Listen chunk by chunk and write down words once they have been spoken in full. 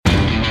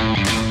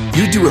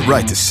You do it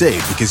right to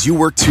save because you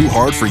work too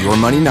hard for your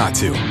money not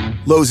to.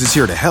 Lowe's is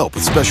here to help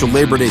with special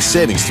Labor Day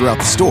savings throughout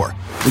the store.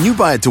 When you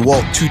buy a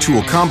DeWalt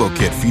 2-tool combo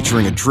kit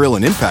featuring a drill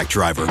and impact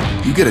driver,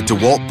 you get a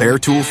DeWalt Bear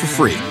tool for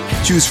free.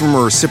 Choose from a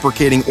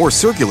reciprocating or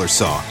circular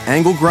saw,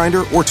 angle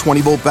grinder, or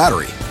 20-volt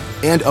battery.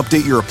 And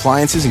update your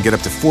appliances and get up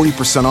to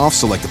 40% off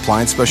select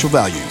appliance special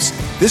values.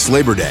 This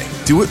Labor Day,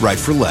 do it right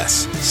for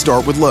less.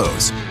 Start with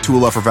Lowe's.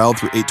 Tool offer valid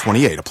through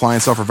 8/28.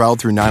 Appliance offer valid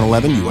through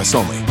 9/11, U.S.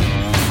 only.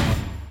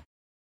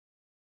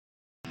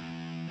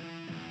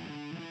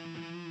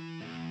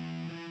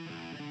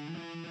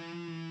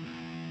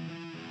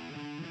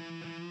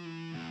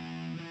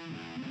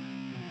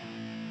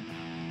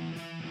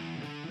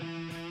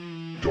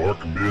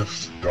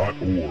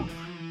 Darkmyths.org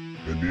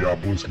and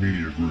Neopolis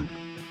Media Group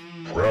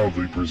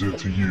proudly present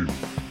to you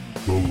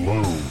the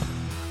Lone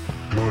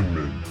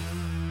Gunman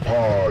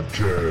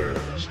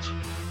Podcast,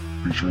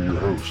 featuring your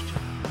host,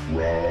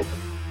 Rob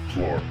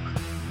Clark,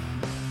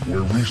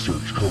 where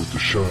research comes to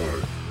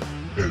shine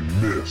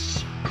and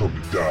myths come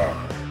to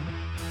die.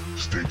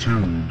 Stay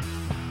tuned.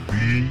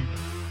 Be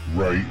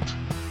right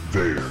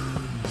there.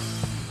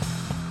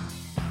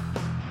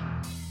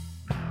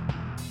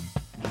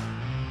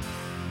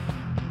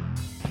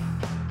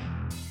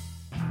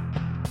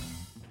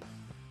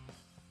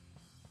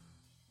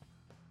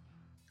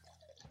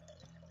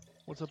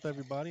 What's up,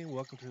 everybody, and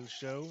welcome to the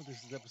show.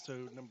 This is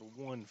episode number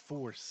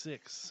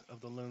 146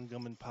 of the Lone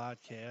Gunman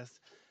Podcast,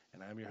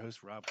 and I'm your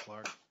host, Rob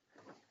Clark.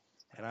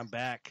 And I'm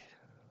back,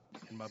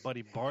 and my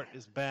buddy Bart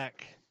is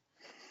back,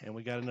 and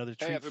we got another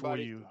treat for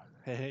you.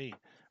 Hey,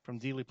 from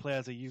Dealey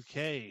Plaza,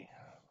 UK.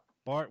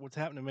 Bart, what's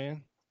happening,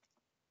 man?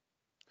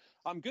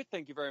 I'm good,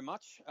 thank you very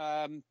much.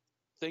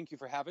 Thank you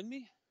for having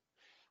me.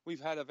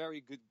 We've had a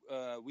very good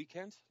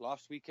weekend,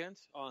 last weekend,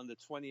 on the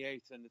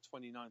 28th and the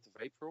 29th of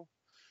April.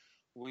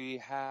 We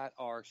had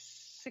our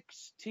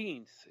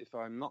 16th, if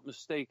I'm not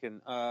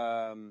mistaken,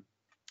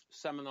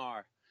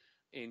 seminar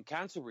in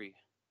Canterbury,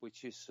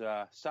 which is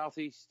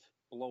southeast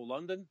below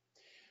London.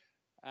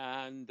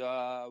 And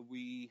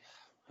we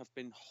have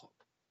been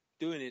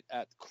doing it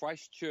at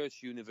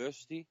Christchurch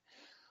University.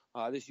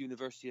 This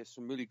university has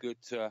some really good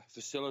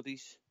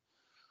facilities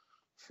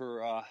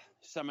for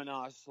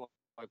seminars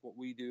like what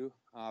we do.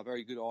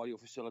 Very good audio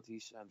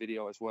facilities and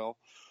video as well.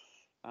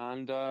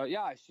 And,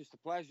 it's just a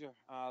pleasure.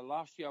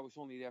 Last year I was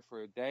only there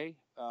for a day.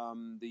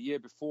 The year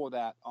before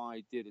that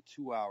I did a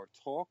 2-hour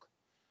talk.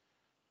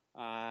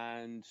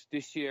 And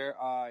this year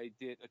I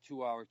did a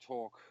 2-hour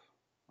talk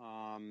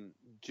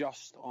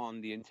just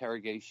on the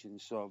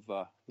interrogations of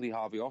Lee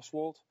Harvey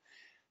Oswald.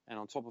 And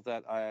on top of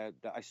that, I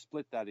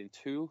split that in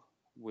two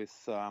with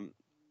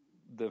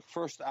the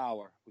first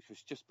hour, which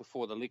was just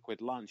before the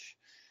liquid lunch.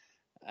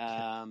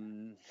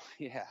 It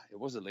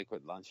was a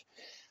liquid lunch.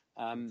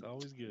 It's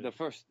always good. It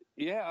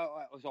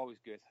was always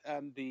good.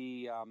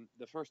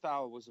 The first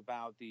hour was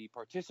about the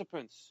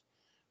participants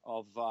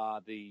of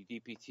the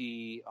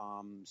DPT,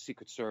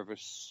 Secret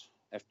Service,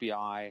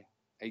 FBI,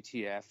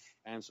 ATF,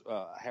 and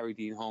Harry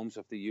Dean Holmes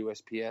of the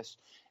USPS,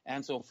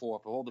 and so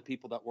forth. All the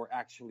people that were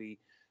actually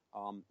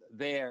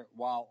there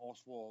while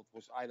Oswald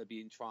was either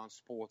being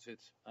transported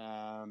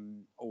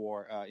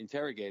or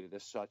interrogated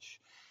as such.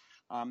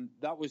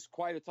 That was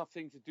quite a tough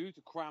thing to do,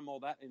 to cram all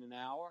that in an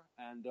hour,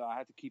 and I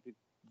had to keep it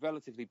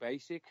relatively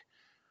basic.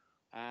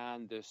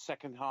 And the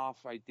second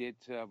half I did,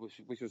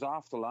 which was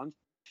after lunch,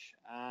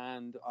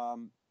 and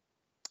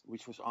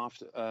which was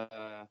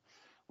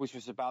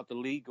about the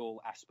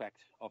legal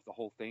aspect of the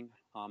whole thing.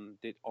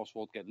 Did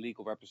Oswald get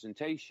legal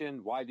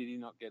representation? Why did he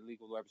not get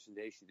legal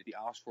representation? Did he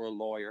ask for a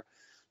lawyer?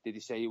 Did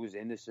he say he was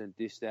innocent?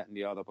 This, that, and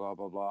the other, blah,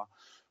 blah, blah.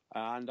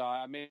 And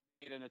I made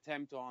an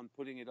attempt on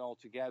putting it all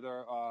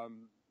together,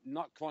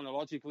 not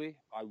chronologically.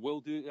 I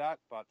will do that,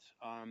 but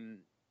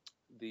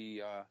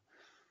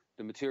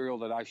the material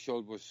that I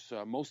showed was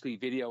mostly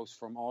videos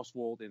from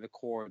Oswald in the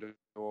corridor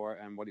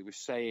and what he was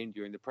saying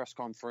during the press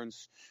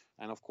conference.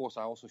 And, of course,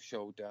 I also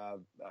showed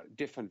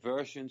different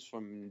versions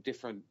from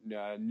different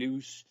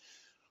news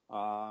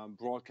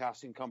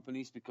broadcasting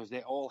companies, because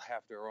they all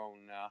have their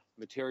own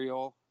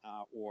material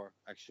or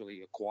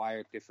actually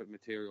acquired different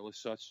material as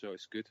such, so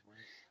it's good.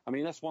 I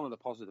mean, that's one of the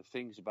positive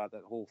things about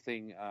that whole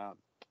thing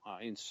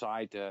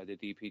inside the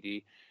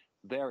DPD.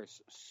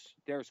 There's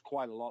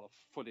quite a lot of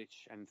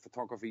footage and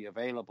photography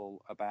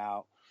available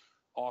about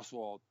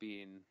Oswald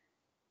being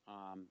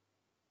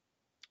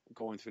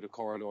going through the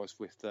corridors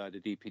with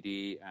the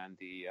DPD and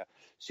the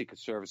Secret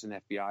Service and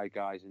FBI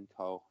guys in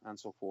tow and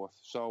so forth.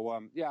 So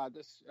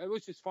it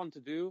was just fun to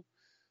do.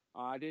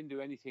 I didn't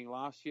do anything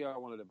last year. I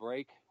wanted a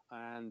break,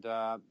 and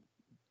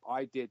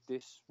I did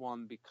this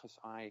one because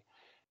I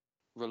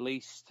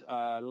released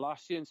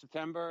last year in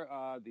September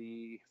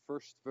the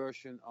first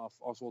version of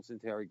Oswald's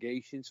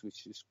interrogations,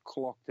 which is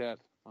clocked at,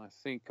 I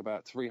think,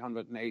 about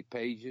 308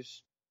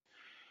 pages.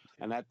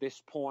 And at this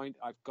point,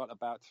 I've got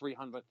about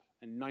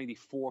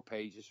 394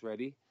 pages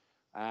ready.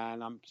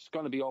 And I'm just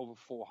going to be over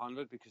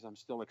 400 because I'm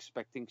still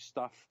expecting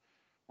stuff.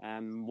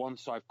 And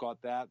once I've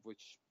got that,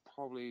 which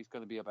probably is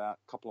going to be about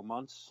a couple of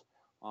months,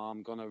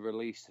 I'm going to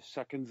release the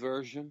second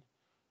version.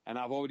 And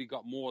I've already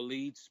got more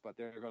leads, but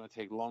they're going to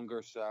take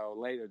longer. So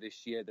later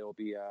this year, there'll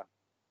be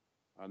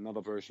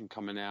another version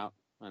coming out.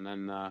 And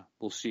then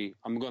we'll see.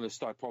 I'm going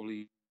to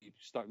probably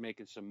start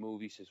making some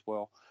movies as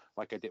well,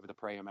 like I did with the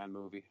Prayer Man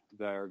movie.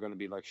 They're going to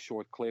be like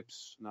short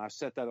clips. Now, I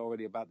said that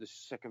already about the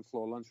second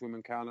floor lunchroom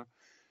encounter,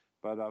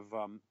 but I've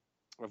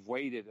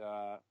waited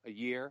a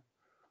year,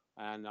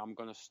 and I'm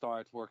going to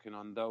start working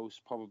on those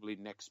probably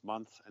next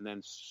month. And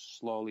then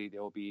slowly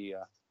they'll be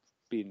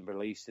being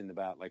released in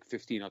about like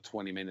 15 or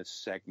 20 minute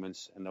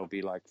segments, and there'll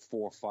be like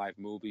 4 or 5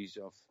 movies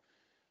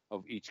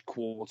of each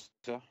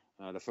quarter.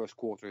 The first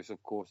quarter is,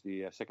 of course,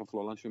 the second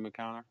floor lunchroom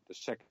encounter. The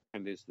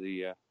second is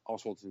the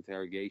Oswald's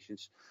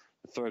interrogations.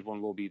 The third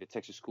one will be the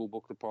Texas School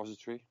Book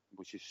Depository,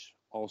 which is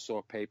also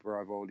a paper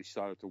I've already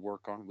started to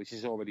work on, which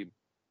is already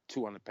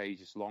 200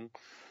 pages long,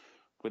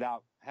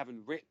 without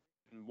having written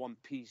one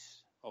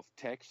piece of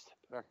text,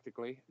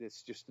 practically.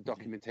 It's just the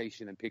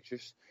documentation and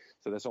pictures.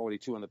 So that's already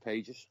 200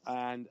 pages.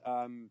 And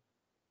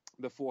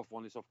the fourth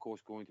one is, of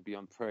course, going to be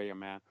on Prayer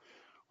Man,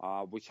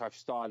 which I've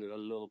started a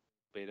little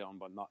bit on,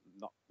 but not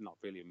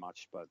really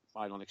much. But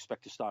I don't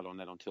expect to start on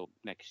that until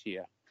next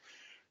year.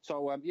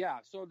 So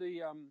so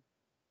the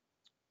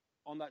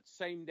on that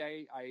same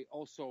day, I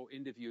also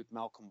interviewed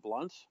Malcolm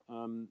Blunt.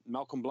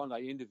 Malcolm Blunt I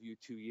interviewed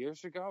 2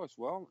 years ago as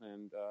well,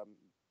 and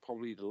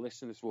probably the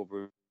listeners will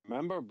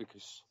remember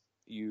because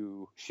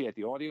you shared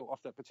the audio of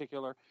that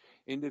particular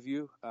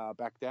interview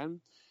back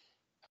then.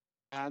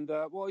 And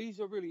well, he's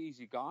a really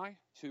easy guy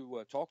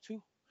to talk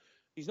to.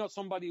 He's not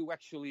somebody who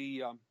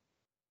actually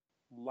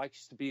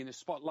likes to be in the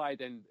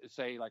spotlight and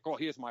say like, oh,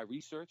 here's my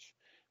research.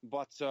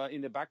 But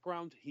in the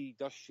background, he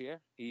does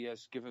share. He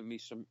has given me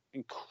some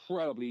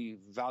incredibly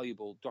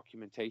valuable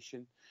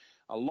documentation,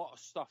 a lot of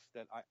stuff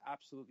that I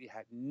absolutely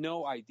had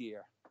no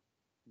idea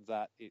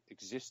that it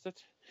existed.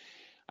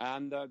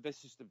 And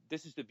this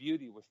is the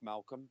beauty with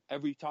Malcolm.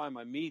 Every time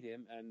I meet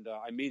him, and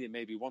I meet him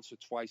maybe once or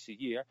twice a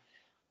year,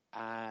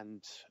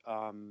 and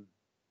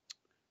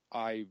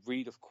I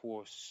read, of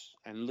course,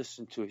 and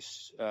listen to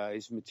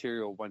his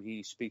material when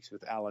he speaks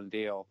with Alan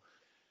Dale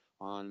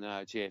on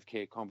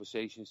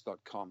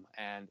jfkconversations.com.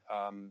 And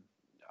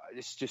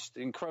it's just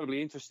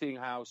incredibly interesting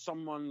how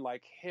someone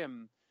like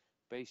him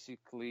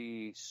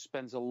basically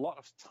spends a lot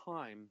of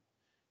time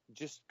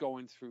just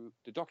going through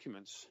the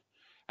documents.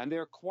 And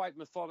they're quite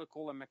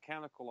methodical and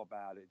mechanical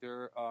about it.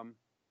 They're, how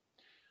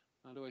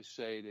do I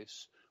say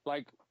this?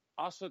 Like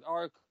us at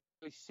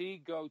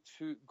RKC go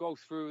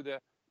through the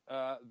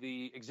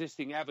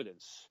existing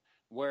evidence,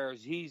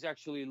 whereas he's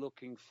actually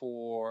looking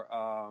for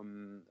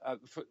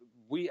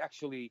we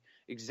actually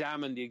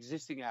examine the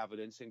existing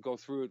evidence and go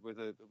through it with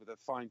a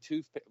fine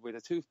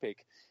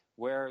toothpick,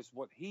 whereas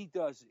what he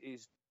does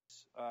is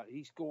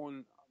he's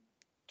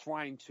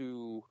trying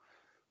to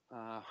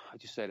how do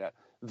you say that,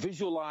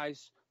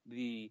 visualize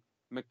the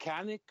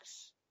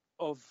mechanics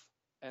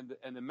and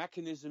the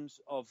mechanisms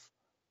of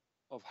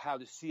how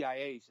the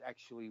CIA is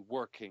actually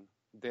working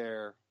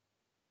their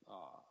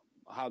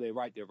how they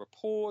write their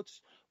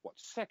reports, what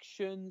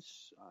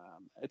sections,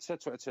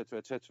 etc., etc.,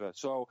 etc.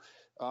 So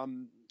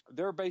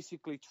they're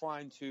basically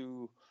trying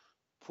to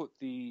put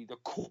the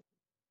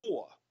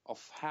core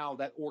of how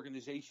that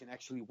organization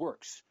actually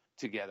works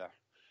together,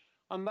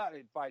 and that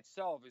by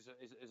itself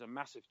is a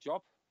massive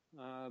job.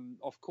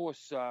 Of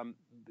course,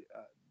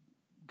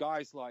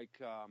 guys like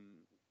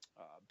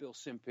Bill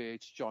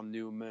Simpich, John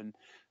Newman,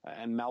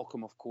 and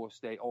Malcolm, of course,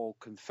 they all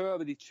confer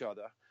with each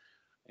other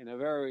in a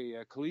very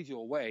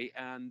collegial way,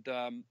 and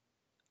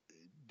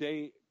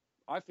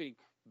I think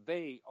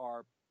they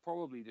are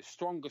probably the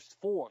strongest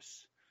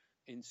force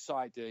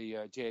inside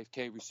the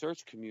JFK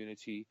research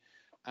community,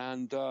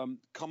 and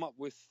come up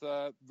with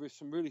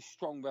some really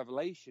strong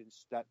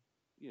revelations that,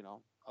 you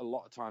know, a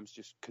lot of times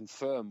just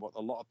confirm what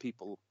a lot of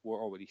people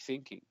were already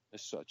thinking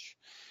as such.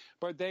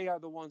 But they are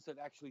the ones that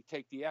actually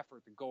take the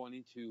effort of going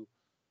into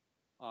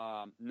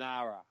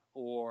NARA,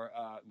 or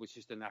which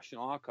is the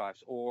National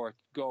Archives, or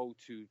go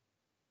to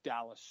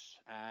Dallas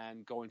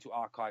and go into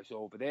archives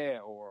over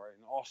there, or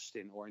in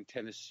Austin, or in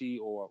Tennessee,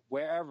 or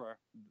wherever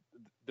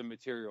the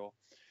material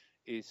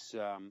is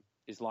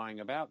lying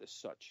about as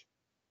such.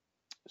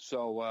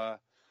 So I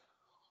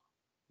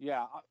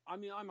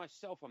mean, I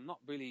myself, I'm not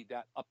really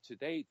that up to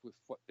date with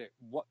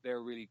what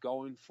they're really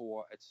going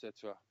for,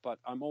 etc. But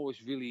I'm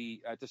always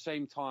really, at the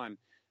same time,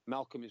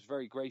 Malcolm is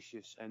very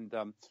gracious, and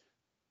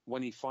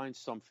when he finds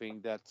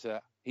something that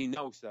he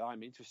knows that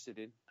I'm interested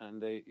in,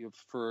 and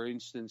for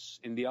instance,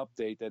 in the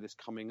update that is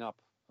coming up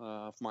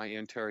of my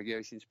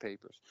interrogations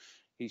papers,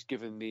 he's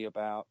given me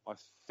about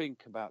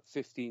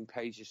 15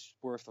 pages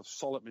worth of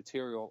solid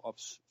material of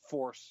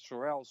Forrest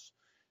Sorrells,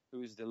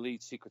 who is the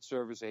lead Secret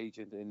Service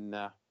agent in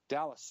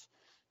Dallas.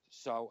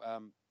 So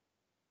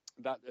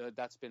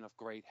that's been of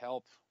great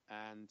help.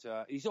 And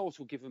he's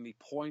also given me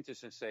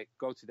pointers and say,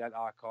 go to that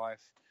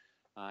archive.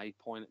 He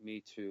pointed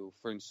me to,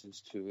 for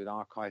instance, to an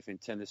archive in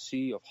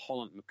Tennessee of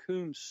Holland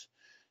McCombs,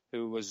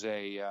 who was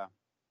a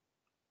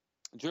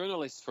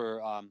journalist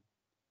for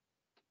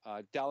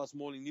Dallas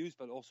Morning News,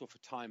 but also for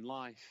Time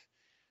Life.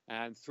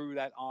 And through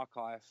that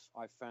archive,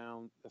 I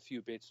found a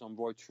few bits on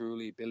Roy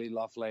Truly, Billy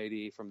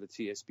Lovelady from the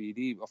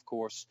TSBD, of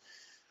course.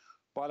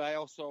 But I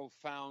also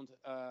found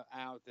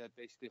out that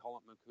basically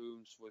Holland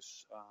McCombs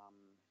was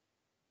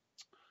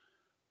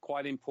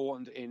quite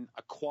important in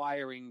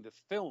acquiring the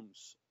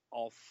films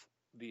of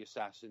the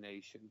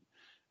assassination.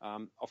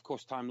 Of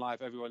course, Time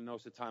Life, everyone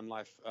knows that Time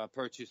Life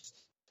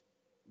purchased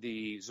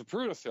the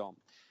Zapruder film.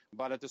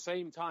 But at the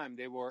same time,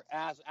 they were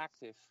as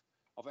active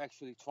of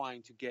actually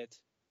trying to get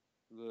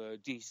the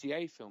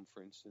DCA film,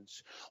 for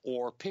instance,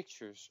 or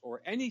pictures, or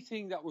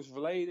anything that was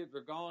related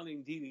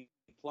regarding Dealey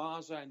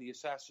Plaza and the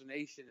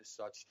assassination as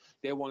such,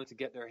 they wanted to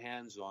get their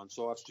hands on.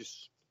 So I've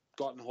just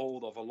gotten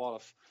hold of a lot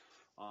of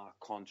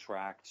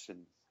contracts and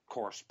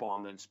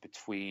correspondence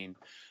between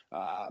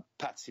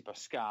Patsy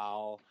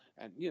Pascal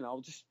and,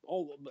 just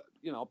all,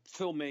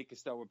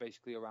 filmmakers that were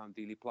basically around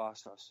Dealey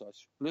Plaza as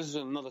such. This is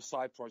another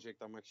side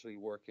project I'm actually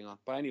working on.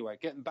 But anyway,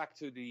 getting back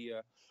to the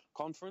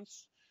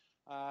conference,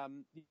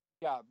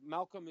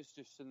 Malcolm is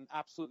just an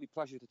absolutely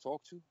pleasure to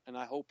talk to, and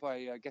I hope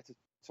I get to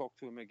talk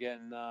to him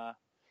again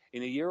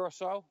in a year or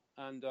so.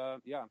 And I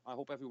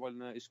hope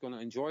everyone is going to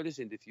enjoy this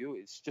interview.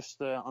 It's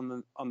just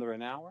under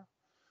an hour,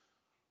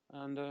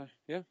 and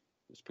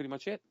that's pretty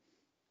much it.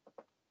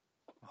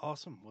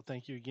 Awesome. Well,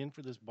 thank you again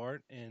for this,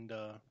 Bart, and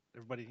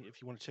everybody.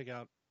 If you want to check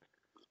out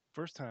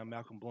first time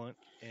Malcolm Blunt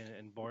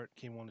and Bart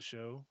came on the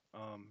show,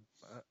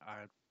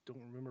 I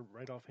don't remember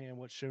right offhand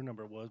what show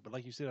number it was, but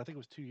like you said, I think it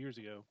was 2 years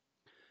ago.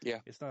 Yeah.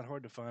 It's not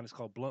hard to find. It's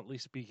called Bluntly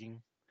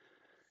Speaking.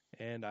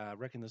 And I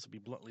reckon this will be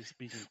Bluntly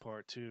Speaking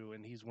Part 2.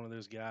 And he's one of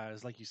those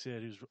guys, like you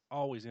said, who's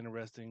always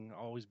interesting,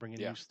 always bringing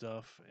new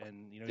stuff.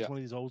 And, he's one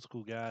of these old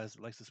school guys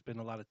that likes to spend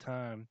a lot of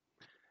time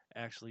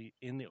actually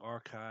in the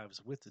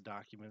archives with the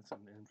documents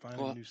and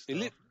finding new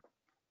stuff.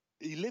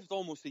 He lived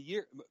almost a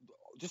year,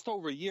 just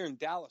over a year in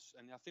Dallas.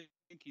 And I think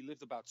he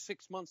lived about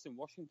 6 months in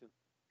Washington,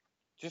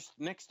 just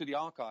next to the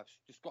archives,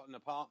 just got an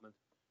apartment.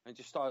 And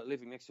just started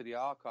living next to the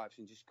archives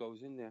and just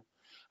goes in there.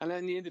 And then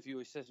in the interview,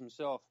 he says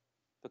himself,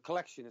 the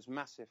collection is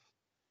massive.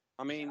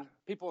 I mean,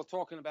 people are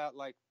talking about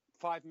like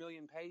 5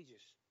 million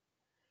pages.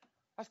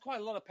 That's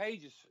quite a lot of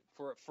pages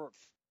for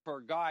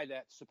a guy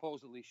that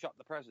supposedly shot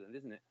the president,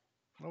 isn't it?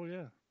 Oh,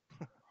 yeah.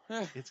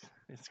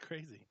 It's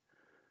crazy.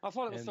 I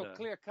thought it was so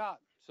clear cut.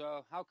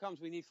 So how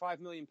comes we need 5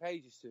 million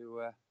pages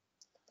to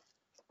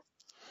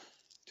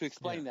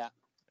explain that?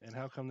 And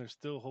how come they're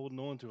still holding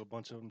on to a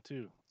bunch of them,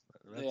 too?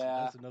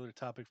 That's another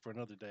topic for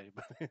another day.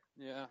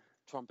 Yeah,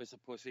 Trump is a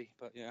pussy,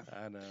 but yeah.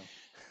 I know.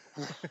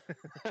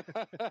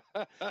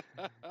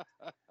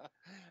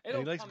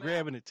 He likes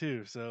grabbing it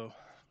too, so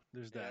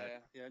there's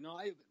that. Yeah, no,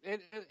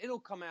 it'll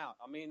come out.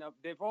 I mean,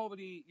 they've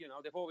already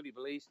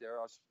released. There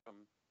are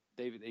some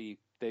David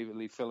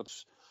Atlee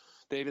Phillips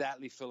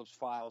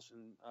files,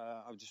 and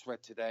I've just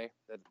read today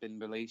that have been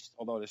released.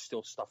 Although there's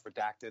still stuff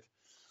redacted,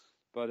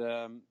 but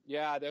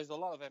there's a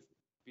lot of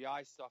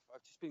FBI stuff.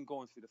 I've just been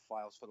going through the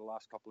files for the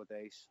last couple of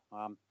days.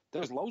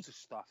 There's loads of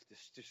stuff.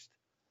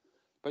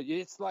 But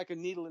it's like a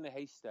needle in a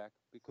haystack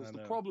because the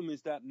problem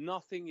is that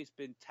nothing has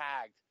been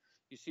tagged.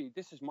 You see,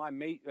 this is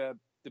the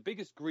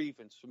biggest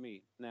grievance for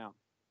me. Now,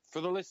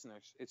 for the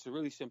listeners, it's a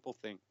really simple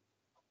thing.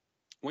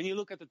 When you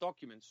look at the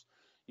documents,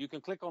 you can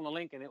click on the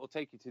link and it will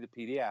take you to the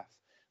PDF.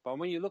 But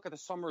when you look at the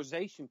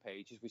summarization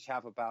pages, which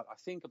have about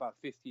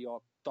 50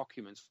 odd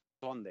documents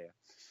on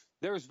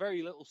there is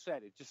very little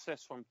said. It just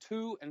says from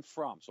to and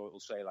from. So it will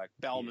say like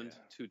Belmont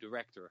to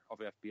director of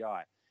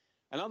FBI.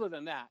 And other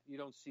than that, you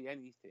don't see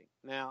anything.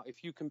 Now,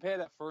 if you compare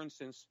that, for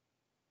instance,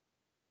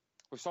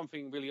 with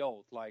something really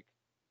old, like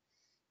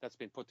that's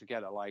been put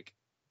together, like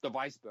the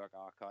Weisberg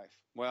archive,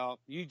 well,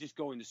 you just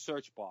go in the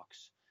search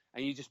box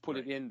and you just put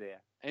it in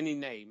there, any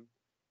name,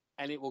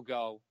 and it will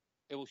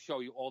show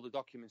you all the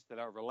documents that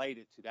are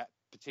related to that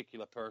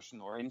particular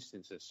person or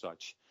instance as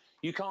such.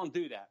 You can't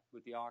do that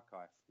with the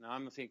archive. Now,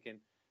 I'm thinking,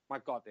 my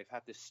God, they've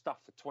had this stuff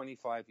for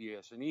 25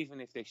 years. And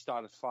even if they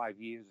started 5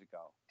 years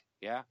ago,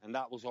 and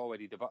that was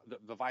already,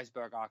 the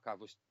Weisberg archive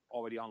was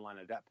already online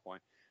at that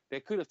point, they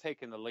could have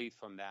taken the lead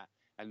from that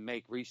and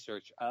make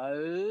research a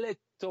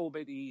little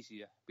bit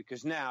easier,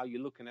 because now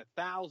you're looking at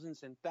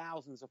thousands and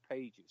thousands of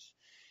pages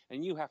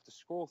and you have to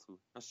scroll through.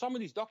 Now, some of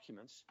these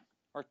documents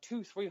are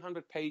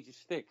 200-300 pages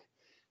thick.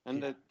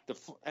 And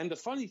the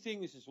funny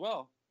thing is as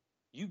well,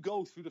 you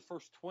go through the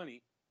first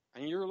 20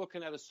 and you're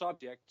looking at a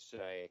subject,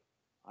 say,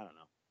 I don't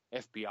know,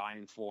 FBI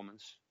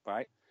informants,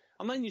 right?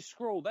 And then you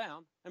scroll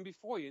down, and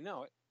before you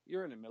know it,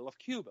 you're in the middle of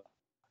Cuba.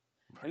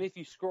 Right. And if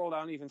you scroll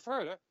down even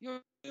further, you're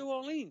in New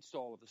Orleans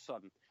all of a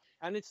sudden.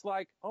 And it's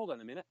like, hold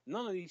on a minute,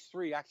 none of these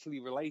three actually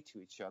relate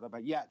to each other,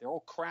 but they're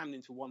all crammed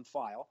into one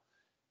file,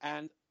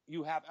 and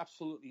you have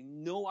absolutely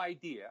no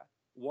idea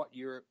what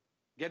you're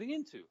getting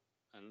into.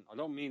 And I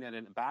don't mean that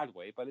in a bad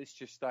way, but it's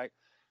just like,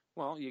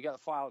 well, you got a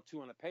file of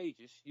 200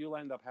 pages, you'll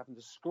end up having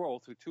to scroll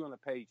through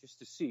 200 pages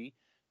to see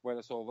where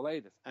it's all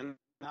related. And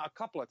a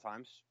couple of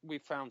times we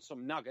found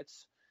some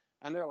nuggets,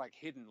 and they're like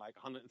hidden like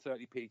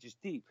 130 pages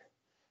deep.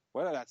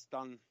 Whether that's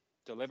done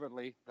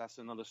deliberately, that's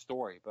another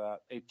story,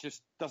 but it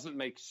just doesn't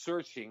make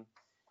searching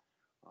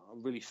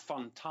really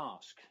fun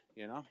task,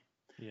 you know.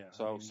 Yeah.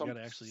 So you got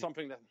to actually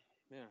something that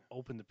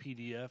open the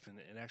PDF and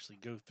actually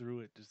go through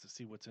it just to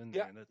see what's in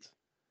Yeah. there. And that's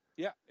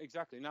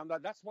exactly. Now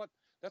that's what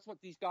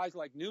these guys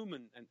like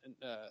Newman and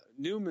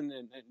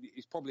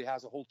he probably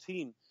has a whole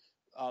team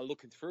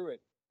looking through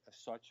it as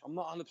such. I'm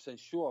not 100%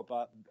 sure,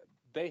 but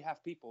they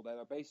have people that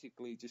are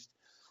basically just,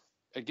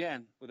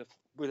 again,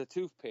 with a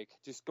toothpick,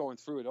 just going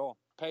through it all,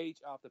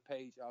 page after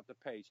page after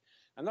page,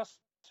 and that's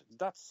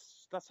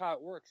how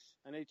it works.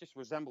 And it just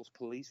resembles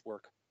police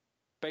work,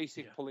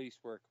 basic police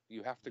work.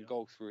 You have to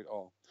go through it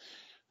all,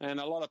 and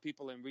a lot of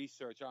people in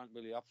research aren't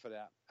really up for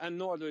that, and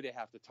nor do they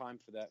have the time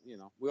for that. You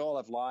know, we all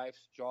have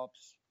lives,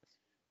 jobs,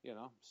 you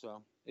know,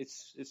 so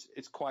it's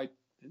quite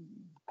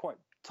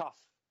tough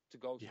to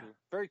go through.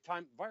 Very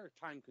time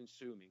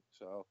consuming.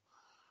 So,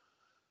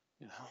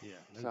 you know.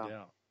 Yeah, no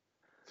doubt.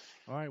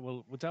 All right,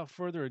 well, without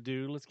further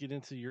ado, let's get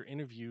into your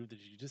interview that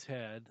you just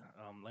had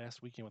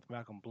last weekend with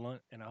Malcolm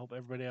Blunt, and I hope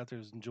everybody out there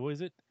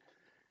enjoys it.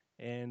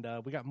 And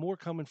we got more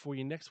coming for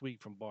you next week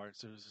from Bart,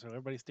 so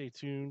everybody stay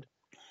tuned.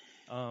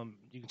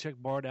 You can check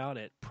Bart out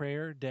at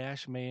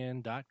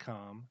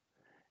prayer-man.com.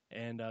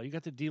 And you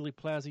got the Dealey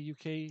Plaza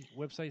UK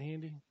website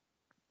handy?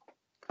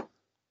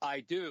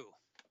 I do.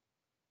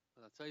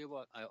 But I'll tell you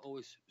what, I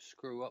always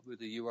screw up with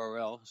the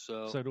URL,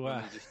 so do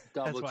I. Just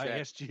double That's why check. I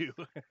asked you.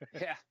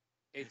 Yeah,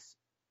 it's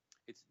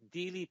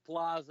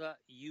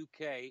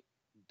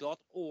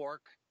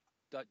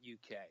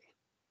dealeyplazauk.org.uk.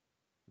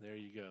 There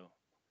you go.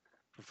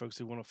 For folks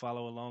who want to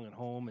follow along at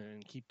home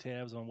and keep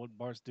tabs on what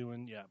Bart's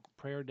doing,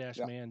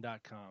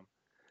 prayer-man.com.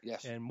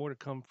 Yes. And more to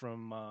come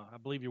from, I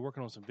believe you're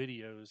working on some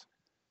videos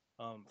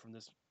from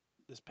this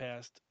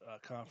past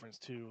conference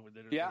too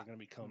that are going to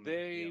be coming.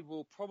 They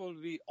will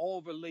probably be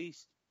all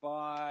released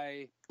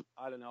by,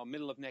 I don't know,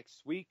 middle of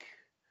next week,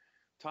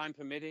 time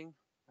permitting.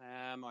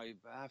 I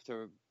have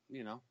to,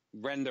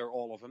 render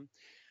all of them.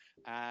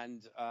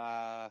 And,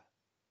 I've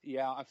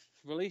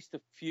released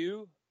a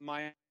few.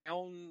 My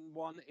own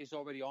one is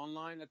already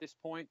online at this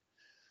point.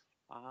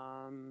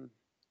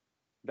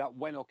 That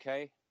went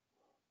okay.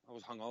 I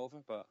was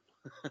hungover, but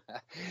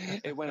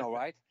it went all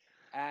right.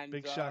 And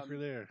big shocker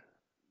there.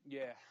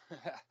 Yeah,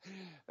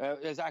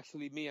 it was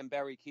actually me and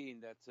Barry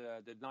Keane that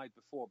the night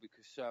before,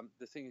 because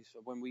the thing is,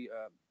 when we,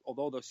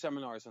 although those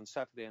seminars on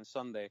Saturday and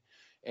Sunday,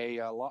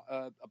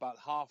 about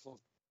half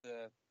of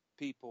the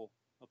people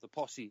of the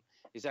posse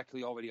is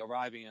actually already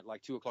arriving at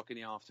like 2:00 in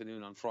the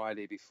afternoon on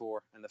Friday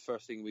before, and the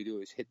first thing we do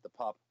is hit the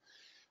pub,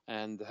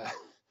 and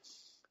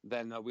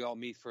then we all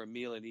meet for a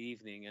meal in the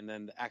evening, and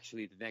then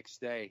actually the next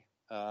day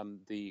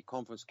the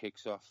conference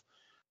kicks off.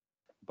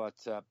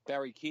 But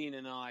Barry Keane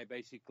and I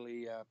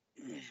basically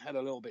had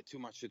a little bit too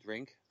much to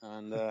drink,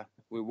 and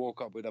we woke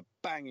up with a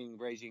banging,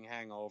 raging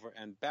hangover.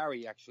 And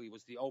Barry actually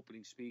was the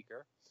opening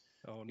speaker.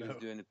 Oh no! He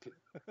was doing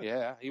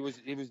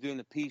he was doing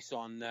a piece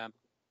on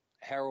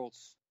Harold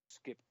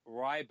Skip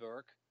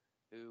Ryberg,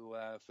 who,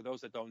 for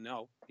those that don't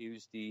know, he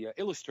was the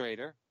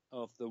illustrator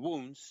of the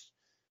wounds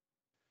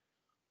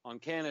on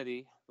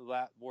Kennedy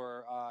that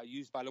were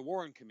used by the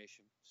Warren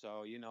Commission.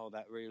 So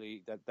that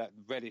really that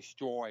reddish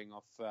drawing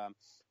of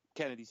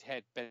Kennedy's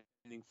head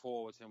bending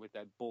forwards and with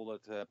that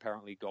bullet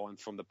apparently going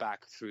from the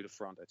back through the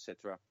front,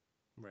 etc.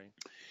 Right.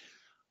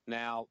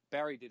 Now,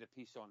 Barry did a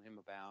piece on him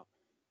about,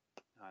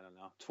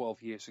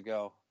 12 years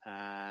ago,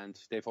 and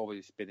they've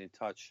always been in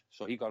touch.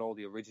 So he got all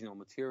the original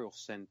material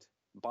sent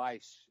by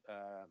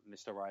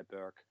Mr.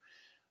 Ryberg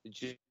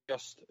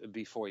just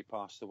before he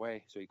passed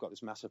away. So he got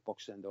this massive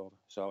box sent over.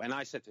 So, and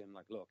I said to him,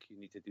 like, look, you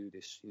need to do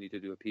this. You need to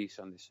do a piece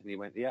on this. And he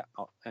went, yeah,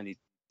 and he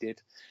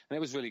did. And it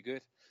was really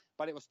good.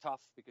 But it was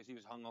tough because he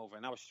was hungover,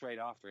 and I was straight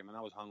after him, and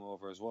I was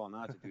hungover as well, and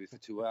I had to do it for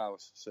 2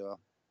 hours. So,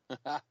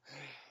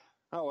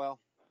 oh well,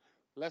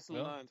 lesson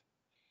learned.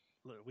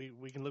 Look,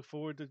 we can look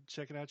forward to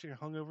checking out your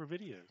hungover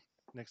video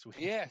next week.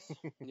 Yes,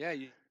 yeah,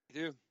 you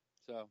do.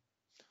 So,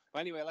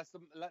 well, anyway, let's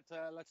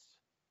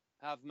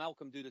have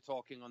Malcolm do the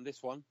talking on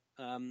this one.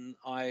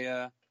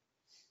 I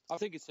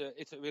think it's a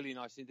really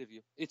nice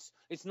interview. It's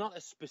not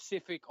as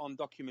specific on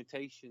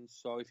documentation,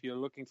 so if you're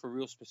looking for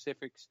real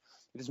specifics,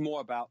 it is more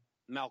about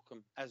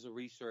Malcolm as a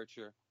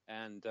researcher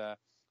and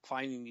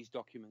finding these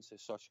documents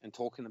as such and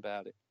talking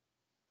about it.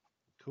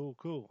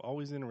 Cool.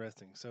 Always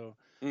interesting. So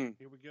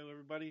here we go,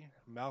 everybody.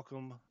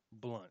 Malcolm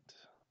Blunt.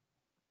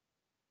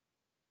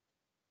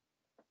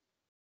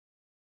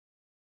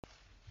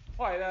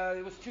 All right,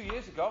 it was 2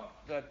 years ago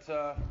that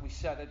we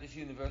sat at this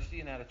university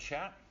and had a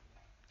chat.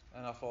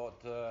 And I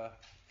thought a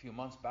few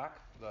months back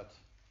that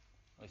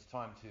it's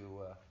time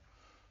to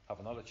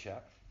have another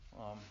chat.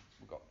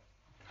 We've got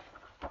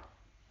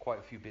quite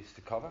a few bits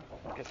to cover.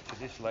 I'll get to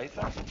this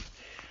later.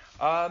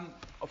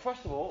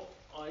 First of all,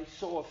 I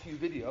saw a few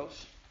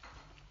videos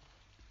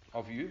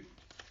of you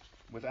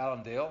with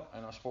Alan Dale,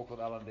 and I spoke with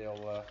Alan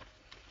Dale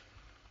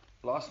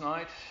last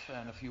night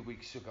and a few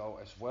weeks ago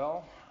as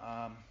well.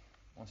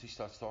 Once he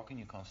starts talking,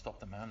 you can't stop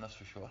the man, that's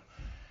for sure.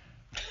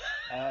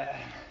 Can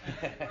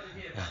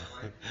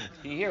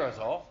you hear us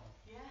all?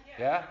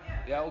 Yeah,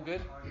 all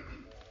good?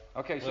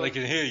 Okay, well, they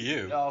can hear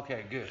you.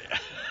 Okay, good.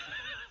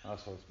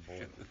 That's what's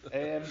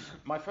important.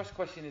 My first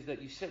question is that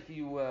you said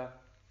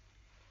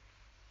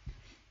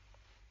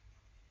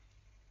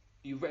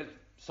you read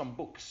some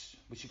books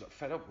which you got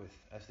fed up with,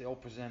 as they all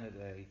presented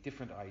a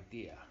different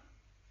idea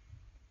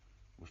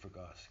with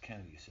regards to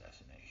Kennedy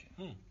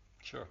assassination.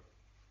 Sure.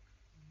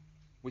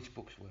 Which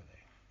books were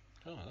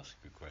they? Oh, that's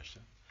a good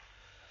question.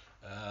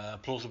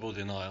 Plausible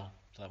Denial.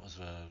 That was,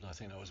 I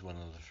think that was one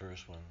of the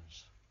first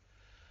ones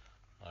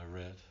I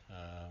read.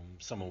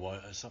 Some of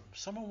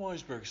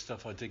Weisberg's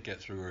stuff I did get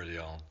through early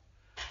on,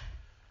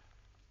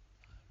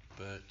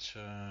 but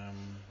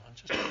I'm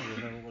just trying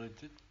to remember what I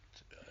did.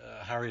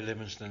 Harry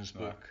Livingston's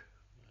book,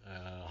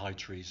 High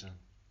Treason.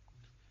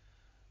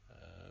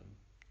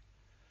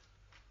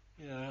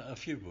 A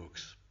few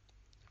books.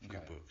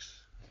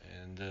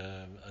 And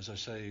as I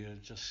say,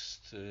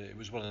 it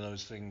was one of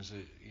those things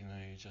that you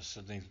just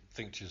suddenly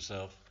think to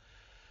yourself,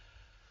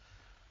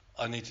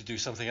 I need to do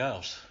something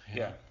else.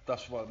 Yeah,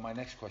 that's what my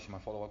next question, my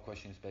follow-up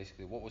question is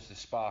basically, what was the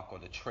spark or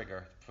the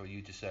trigger for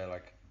you to say,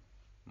 like,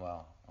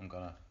 well, I'm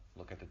gonna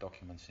look at the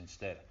documents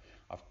instead?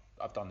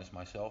 I've done this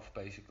myself.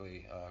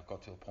 Basically,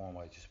 got to a point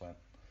where I just went,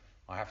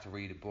 I have to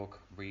read a book,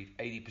 read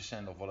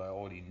 80% of what I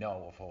already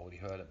know, of already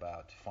heard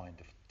about, to find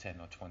the 10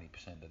 or 20%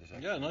 that is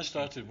actually. Yeah, and I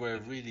started where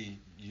really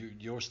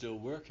you're still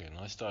working.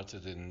 I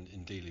started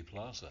in Dealey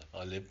Plaza.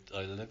 I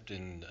lived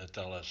in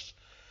Dallas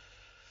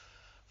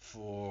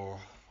for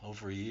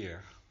over a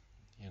year.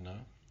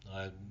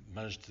 I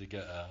managed to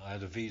get I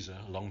had a visa,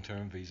 a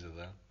long-term visa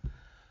there,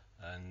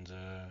 and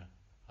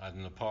I had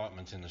an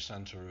apartment in the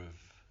center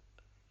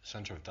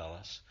of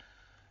Dallas,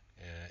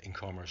 in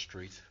Commerce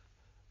Street,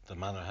 the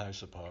Manor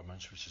House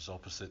Apartments, which is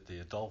opposite the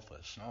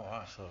Adolphus. Oh,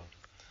 wow. So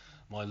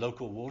my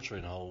local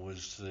watering hole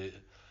was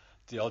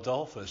the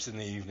Adolphus in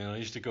the evening. I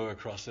used to go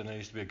across and there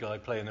used to be a guy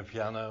playing the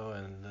piano,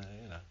 and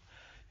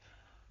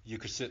you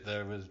could sit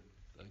there and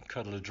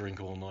cuddle a drink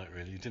all night.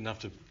 Really, you didn't have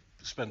to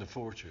spend a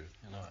fortune.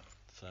 Right.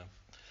 So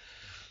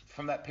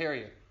from that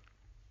period,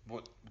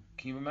 what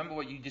can you remember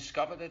what you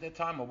discovered at that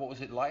time, or what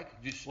was it like?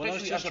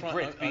 Especially as a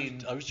Brit,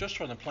 I was just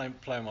trying to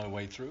play my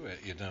way through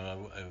it.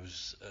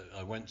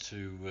 I went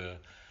to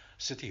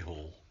City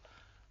Hall,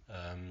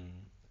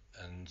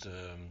 and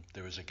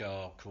there was a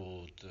girl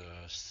called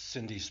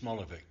Cindy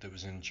Smolovic that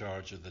was in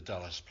charge of the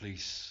Dallas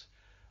police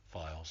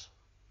files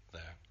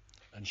there,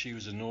 and she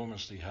was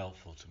enormously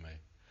helpful to me.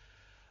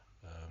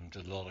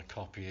 Did a lot of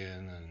copying,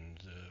 and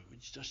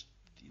just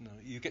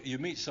you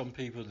meet some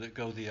people that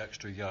go the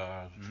extra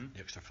yard, the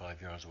extra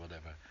 5 yards or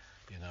whatever,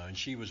 and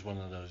she was one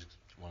of those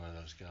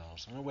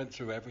girls. And I went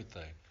through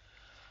everything,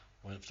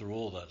 went through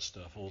all that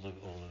stuff, all the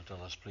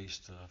Dallas police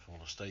stuff, all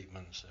the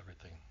statements,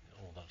 everything,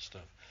 all that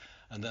stuff.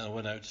 And then I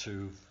went out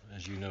to,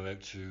 as you know,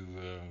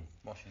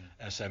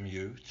 Washington.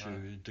 SMU to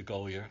De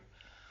Gollier,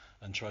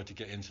 and tried to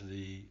get into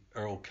the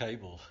Earl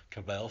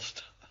Cabell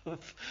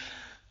stuff,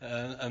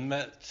 and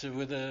met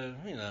with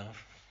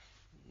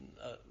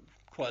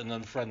quite an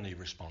unfriendly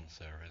response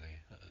there, really,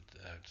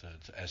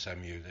 to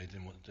SMU. They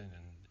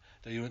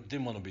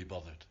didn't want to be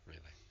bothered,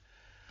 really,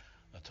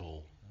 at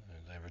all.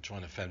 They were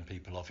trying to fend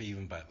people off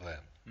even back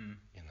then,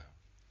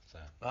 So.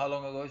 How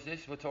long ago is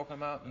this? We're talking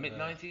about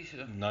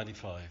mid-90s?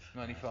 95.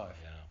 95.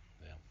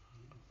 Yeah.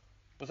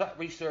 Was that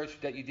research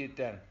that you did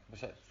then,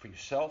 was that for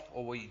yourself,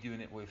 or were you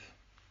doing it with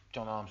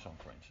John Armstrong,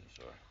 for instance?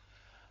 Or?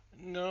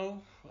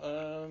 No,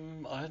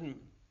 I hadn't.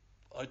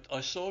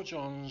 I saw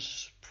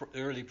John's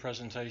early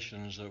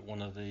presentations at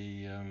one of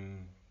the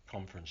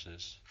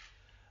conferences,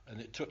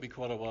 and it took me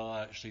quite a while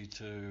actually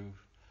to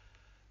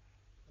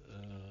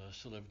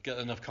sort of get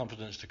enough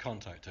confidence to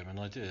contact him, and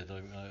I did.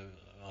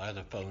 I had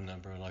a phone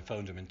number, and I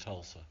phoned him in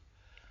Tulsa,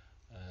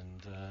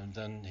 and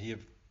then he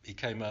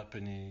came up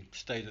and he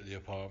stayed at the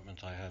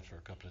apartment I had for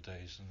a couple of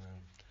days, and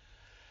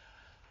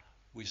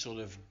we sort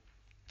of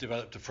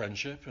developed a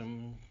friendship,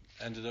 and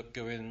I ended up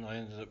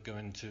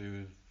going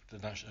to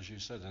as you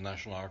said, the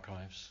National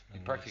Archives. You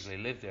practically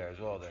lived there as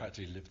well, then.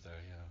 Practically lived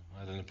there, yeah.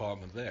 I had an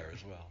apartment there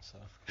as well, so.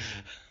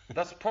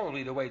 That's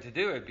probably the way to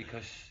do it,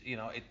 because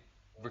it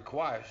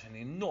requires an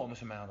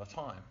enormous amount of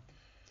time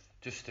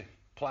just to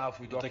plow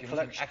through documents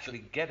and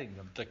actually getting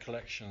them. The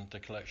collection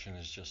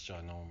is just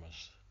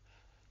ginormous.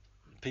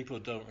 People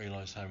don't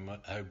realise how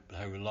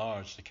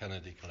large the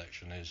Kennedy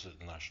collection is at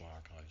the National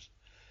Archives.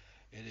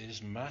 It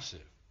is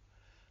massive.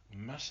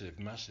 Massive.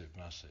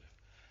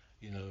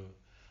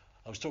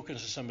 I was talking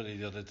to somebody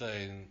the other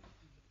day, and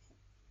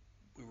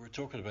we were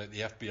talking about the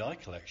FBI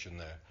collection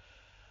there.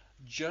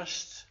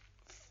 Just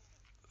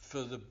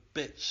for the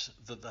bits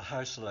that the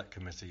House Select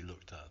Committee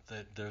looked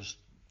at, there's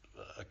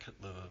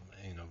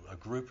a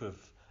group of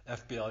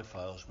FBI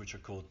files which are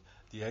called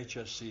the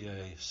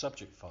HSCA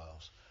subject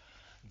files.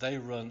 They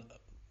run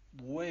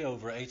way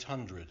over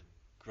 800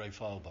 grey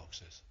file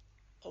boxes.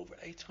 Over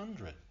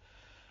 800.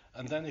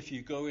 And then if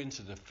you go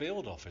into the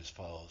field office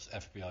files,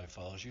 FBI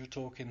files, you're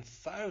talking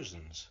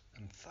thousands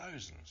and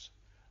thousands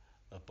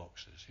of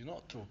boxes. You're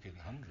not talking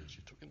hundreds,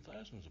 you're talking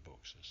thousands of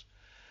boxes.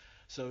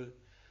 So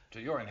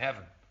you're in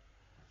heaven.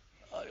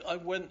 I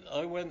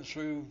went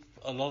through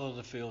a lot of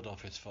the field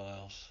office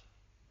files,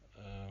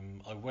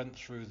 I went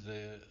through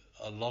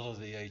a lot of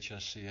the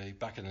HSCA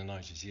back in the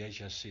 90s, the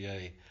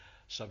HSCA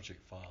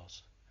subject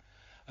files.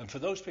 And for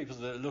those people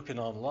that are looking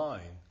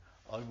online,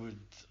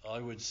 I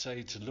would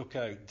say to look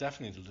out,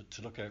 definitely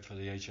to look out for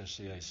the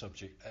HSCA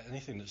subject,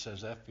 anything that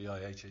says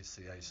FBI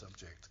HSCA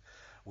subject,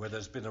 where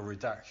there's been a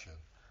redaction.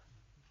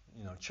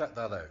 Check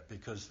that out,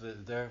 because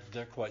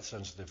they're quite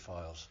sensitive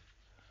files.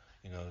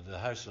 The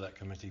House Select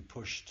Committee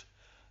pushed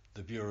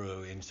the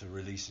Bureau into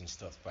releasing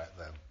stuff back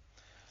then,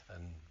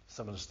 and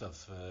some of the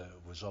stuff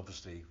was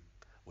obviously,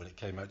 when it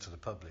came out to the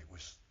public,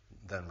 was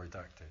then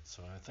redacted.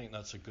 So I think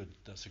that's a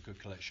good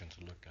collection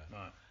to look at.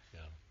 Right.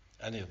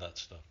 Yeah, any of that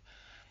stuff.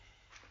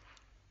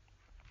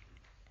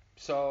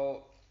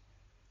 So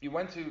you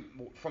went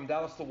from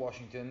Dallas to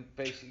Washington,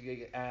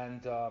 basically,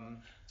 and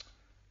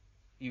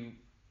you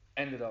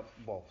ended up,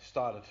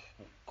 started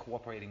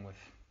cooperating with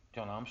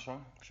John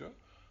Armstrong. Sure.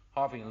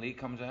 Harvey and Lee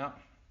comes out.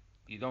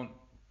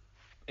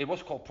 It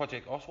was called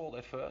Project Oswald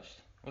at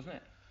first, wasn't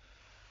it?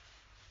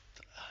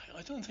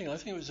 I think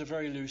it was a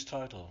very loose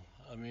title.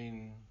 I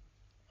mean,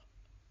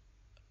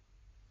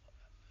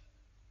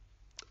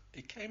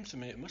 it came to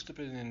me, it must have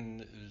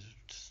been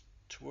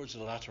towards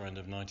the latter end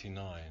of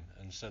 '99,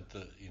 and said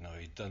that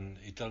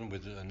he'd done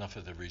with enough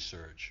of the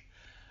research,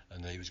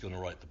 and that he was going to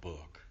write the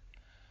book,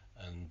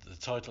 and the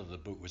title of the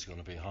book was going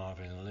to be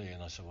Harvey and Lee,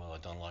 and I said, well, I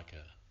don't like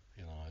it.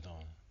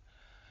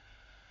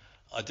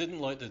 I didn't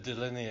like the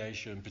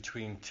delineation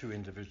between two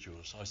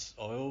individuals.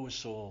 I always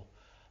saw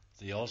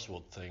the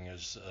Oswald thing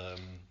as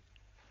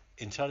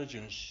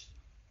intelligence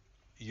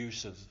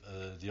use of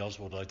the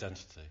Oswald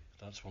identity.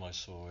 That's when I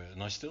saw it,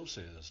 and I still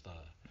see it as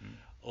that.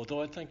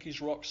 Although I think he's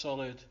rock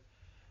solid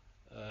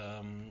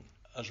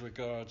as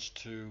regards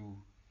to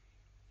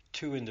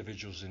two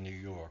individuals in New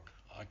York.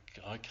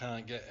 I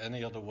can't get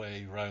any other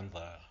way around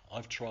that.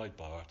 I've tried,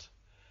 Bart,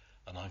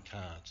 and I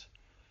can't.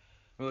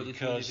 Well,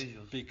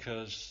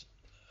 because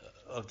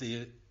of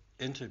the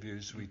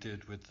interviews we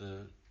did with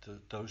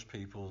those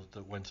people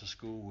that went to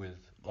school with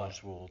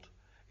Oswald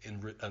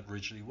at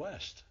Ridgely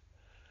West.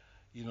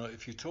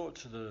 If you talk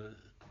to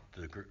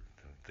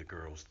the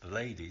girls, the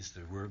ladies,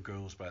 there were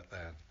girls back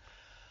then,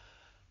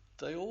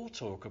 they all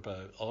talk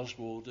about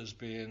Oswald as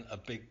being a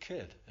big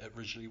kid at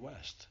Ridgely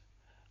West.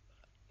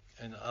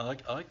 And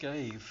I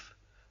gave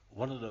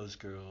one of those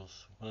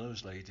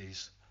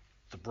ladies,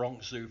 the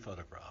Bronx Zoo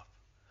photograph.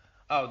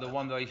 Oh, the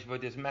one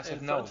with his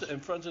massive nose. In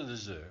front of the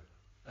zoo.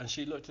 And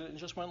she looked at it and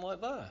just went like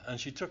that. And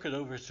she took it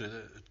over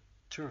to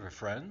two of her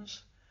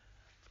friends.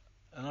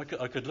 And I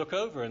could look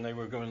over and they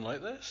were going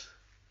like this.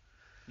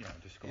 Yeah,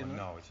 just going,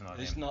 no, it's not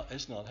him. Him.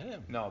 It's not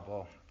him. No,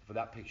 but for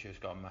that picture, it's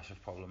got a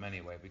massive problem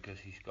anyway, because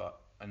he's got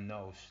a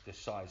nose the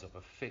size of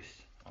a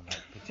fist on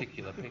that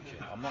particular picture.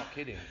 I'm not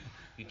kidding.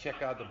 You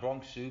check out the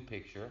Bronx Zoo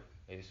picture,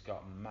 it's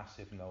got a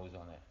massive nose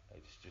on it.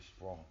 It's just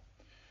wrong.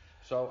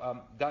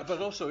 So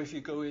but also, if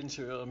you go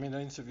into, I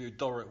interviewed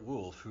Dorrit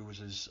Wolf, who was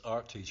his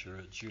art teacher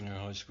at Junior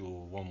High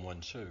School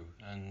 112,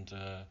 and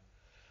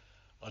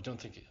I don't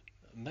think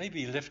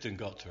maybe Lifton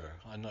got to her.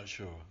 I'm not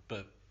sure,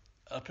 but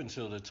up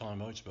until the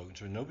time I'd spoken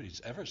to her,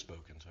 nobody's ever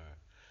spoken to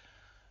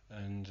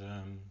her, and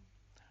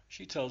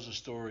she tells a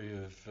story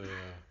of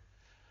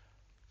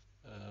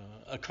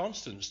a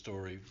constant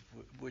story,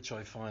 which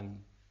I find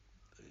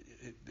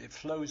it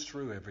flows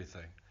through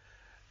everything.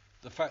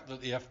 The fact that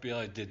the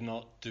FBI did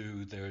not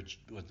do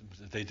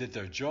they did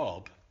their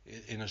job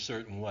in a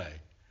certain way,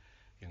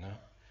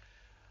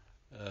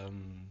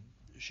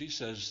 She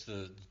says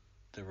that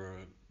there were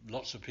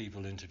lots of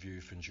people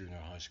interviewed from Junior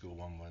High School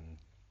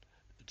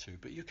 112,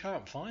 but you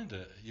can't find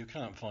it. You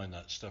can't find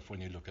that stuff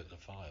when you look at the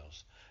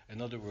files.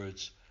 In other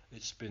words,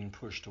 it's been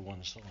pushed to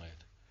one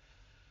side,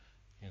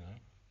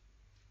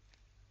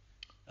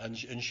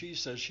 And she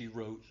says she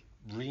wrote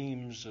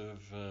reams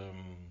of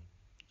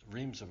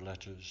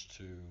letters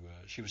to.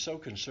 She was so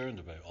concerned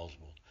about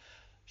Oswald,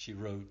 she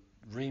wrote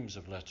reams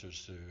of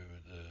letters to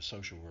the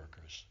social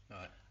workers,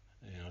 right.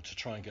 To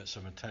try and get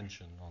some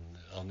attention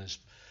on this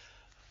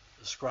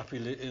scrappy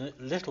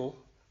little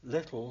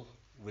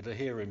with a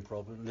hearing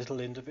problem,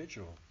 little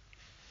individual.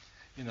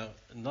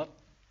 Not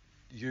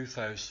youth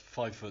house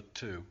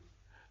 5'2"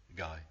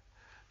 guy.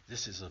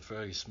 This is a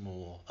very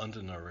small,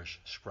 undernourished,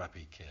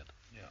 scrappy kid.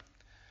 Yeah.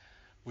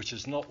 Which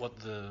is not what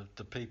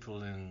the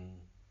people in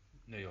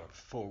New York,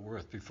 Fort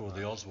Worth, before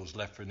the Oswalds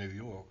left for New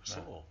York,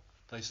 saw.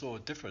 They saw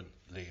it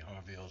differently,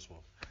 Harvey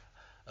Oswald.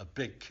 A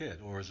big kid,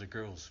 or as the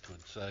girls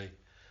would say,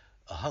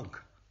 a hunk.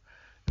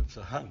 It's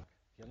a hunk,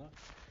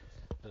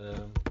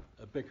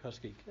 a big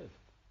husky kid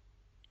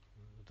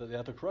that they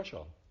had a crush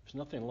on. It's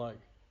nothing like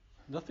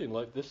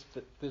this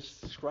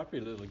scrappy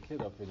little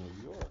kid up in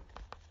New York,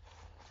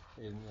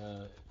 in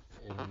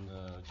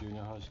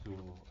Junior High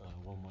School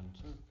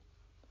 112.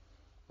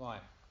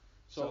 Right.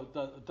 So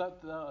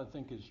that I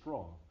think is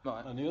strong.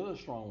 Right. And the other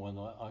strong one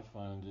I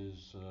found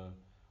is,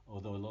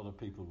 although a lot of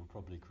people would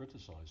probably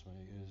criticise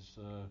me, is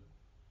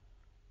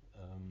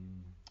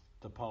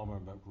the Palmer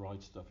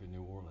McBride stuff in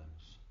New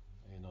Orleans.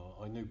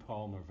 I knew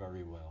Palmer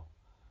very well,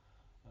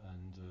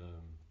 and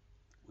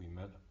we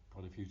met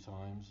quite a few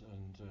times.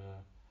 And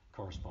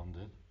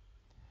corresponded,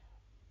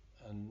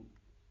 and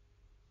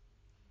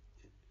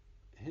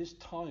his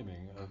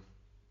timing of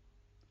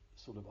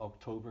sort of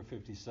October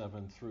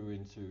 57 through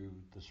into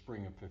the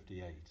spring of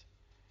 58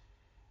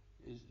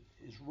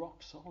 is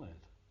rock solid,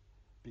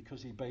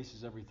 because he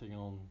bases everything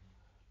on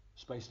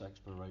space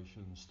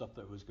exploration, stuff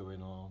that was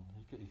going on.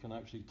 He can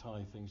actually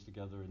tie things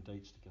together and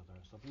dates together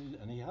and stuff.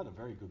 And he had a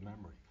very good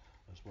memory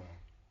as well.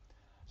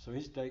 So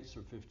his dates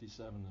are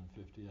 57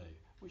 and 58,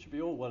 which would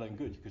be all well and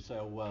good. You could say,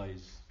 oh well,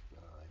 he's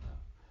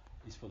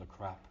full of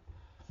crap,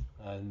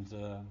 and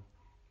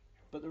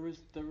but there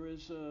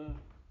is a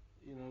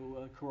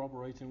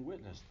corroborating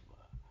witness,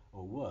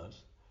 or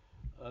was,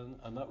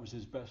 and that was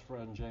his best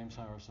friend James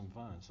Harrison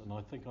Vance. And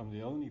I think I'm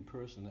the only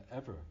person that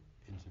ever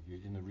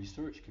interviewed in the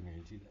research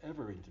community that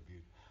ever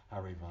interviewed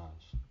Harry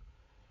Vance,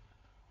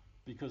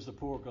 because the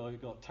poor guy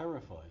got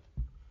terrified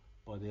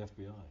by the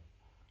FBI.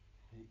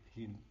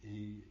 He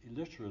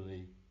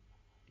literally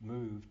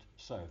moved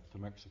south to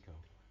Mexico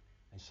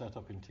and set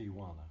up in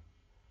Tijuana.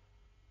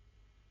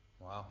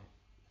 Wow.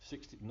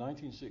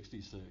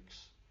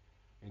 1966.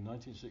 In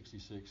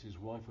 1966, his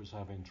wife was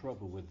having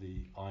trouble with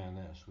the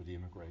INS, with the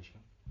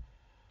immigration,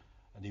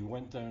 and he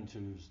went down to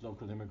his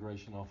local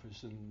immigration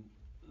office and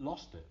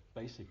lost it.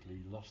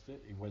 Basically, lost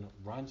it. He went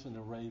ranting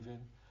and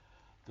raving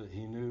that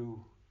he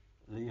knew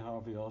Lee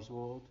Harvey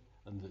Oswald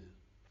and that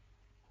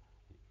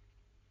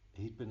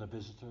he'd been a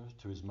visitor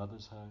to his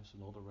mother's house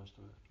and all the rest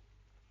of it.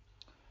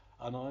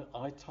 And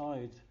I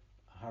tied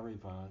Harry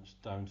Vance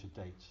down to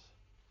dates,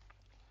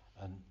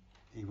 and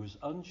he was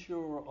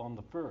unsure on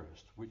the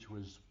first, which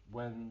was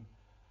when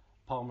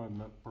Palmer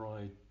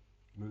McBride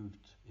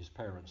moved his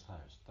parents'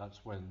 house.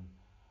 That's when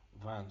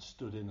Vance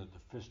stood in at the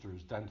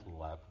Pfister's dental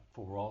lab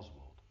for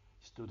Oswald.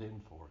 He stood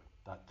in for it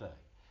that day.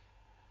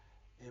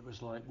 It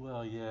was like,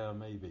 well, yeah,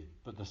 maybe.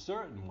 But the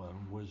certain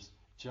one was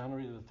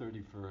January the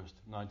 31st,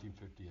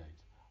 1958.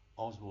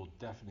 Oswald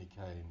definitely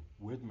came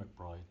with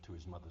McBride to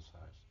his mother's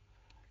house.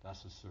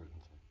 That's a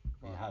certainty.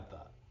 He had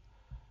that.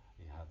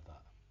 He had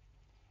that.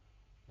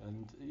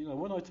 And,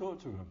 when I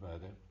talked to him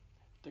about it,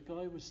 the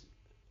guy was,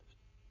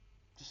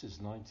 this is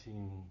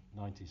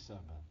 1997,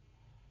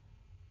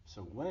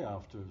 so way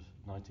after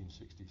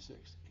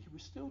 1966, he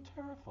was still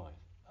terrified,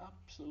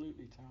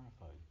 absolutely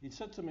terrified. He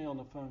said to me on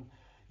the phone,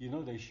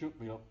 they shook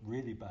me up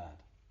really bad.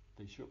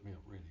 They shook me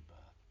up really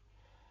bad.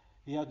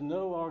 He had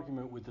no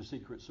argument with the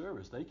Secret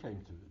Service. They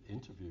came to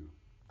interview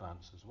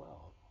Vance as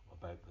well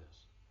about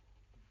this.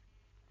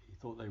 He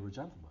thought they were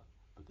gentlemen,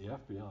 but the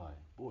FBI,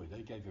 boy,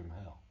 they gave him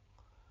hell.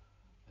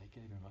 They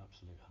gave him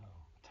absolute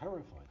hell.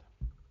 Terrified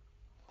him.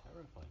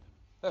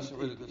 That's a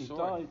really good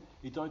story.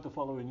 He died the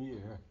following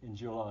year, in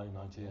July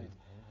 98. Okay.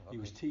 He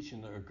was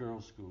teaching at a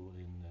girls' school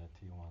in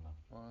Tijuana.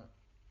 Right.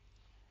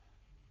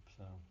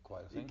 So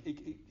quite a thing.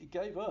 He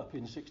gave up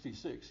in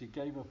 66. He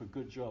gave up a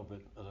good job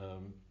at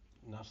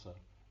NASA,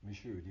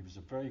 Michoud. He was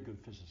a very good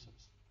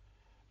physicist.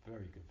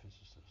 Very good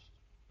physicist.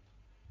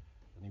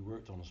 And he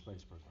worked on a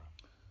space program.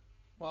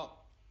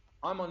 Well,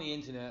 I'm on the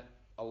internet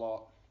a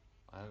lot,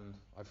 and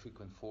I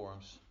frequent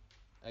forums.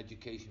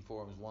 Education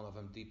forum is one of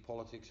them. Deep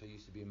Politics I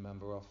used to be a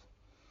member of.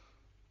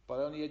 But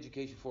on the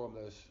education forum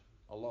there's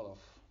a lot of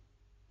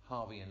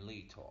Harvey and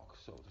Lee talk,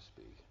 so to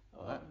speak.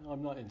 Right?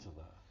 I'm not into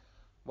that.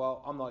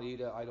 Well, I'm not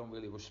either. I don't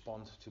really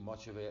respond to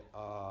much of it.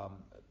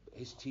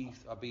 His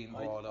teeth are being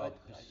brought up.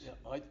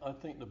 I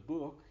think the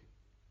book,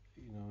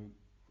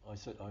 I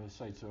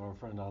say to our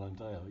friend Alan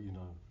Dale,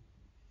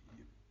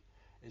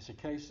 it's a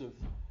case of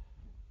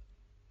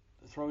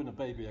throwing the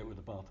baby out with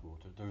the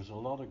bathwater. There's a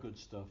lot of good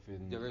stuff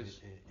in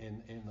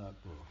that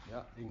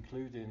book,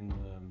 including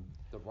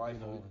the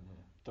rifle.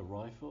 The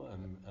rifle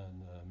and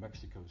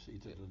Mexico City.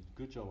 He did a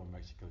good job on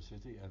Mexico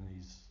City, and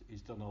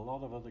he's done a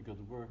lot of other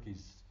good work.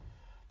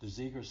 The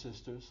Ziegler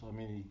sisters. I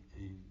mean,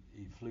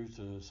 he flew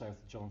to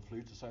John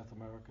flew to South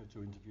America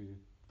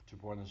to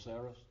Buenos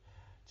Aires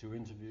to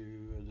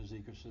interview the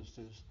Ziegler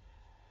sisters.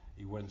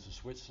 He went to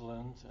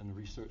Switzerland and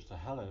researched the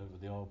hell out of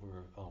the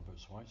Albert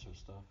Schweitzer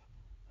stuff.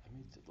 I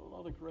mean, he did a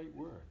lot of great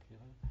work,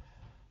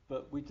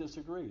 But we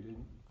disagreed.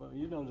 Well,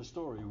 the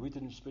story. We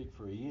didn't speak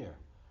for a year.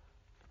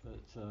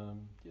 But,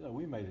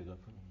 we made it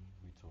up and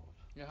we talked.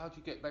 Yeah, how'd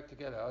you get back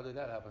together? How did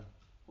that happen?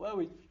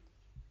 Well,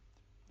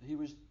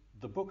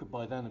 the book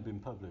by then had been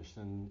published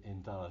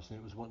in Dallas, and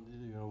it was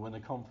when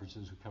the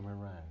conferences were coming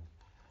around.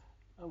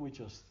 And we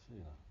just,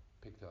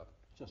 picked up.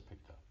 Just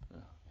picked up.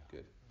 Yeah,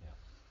 good. Yeah.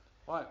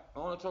 Right, I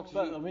want to talk to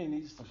you. But, I mean,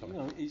 he's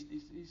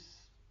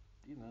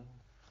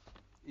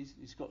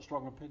got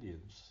strong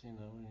opinions,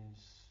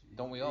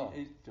 Don't we all?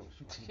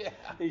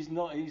 He's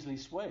not easily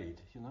swayed,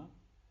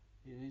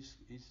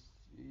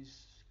 He's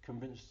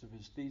convinced of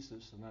his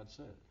thesis, and that's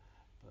it.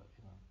 But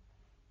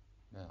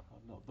yeah.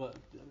 I'm not. But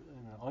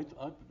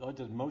I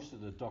did most of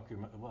the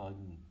document. Well, I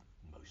didn't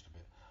most of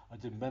it. I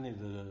did many of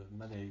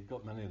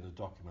the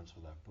documents for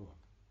that book.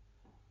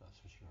 That's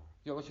for sure.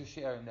 Yeah, what's your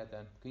share in that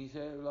then? Can you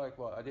say like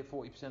what? I did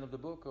 40% of the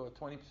book, or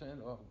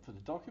 20%, or for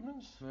the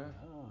documents? Yeah.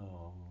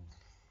 Oh,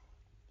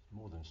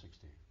 more than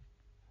 60.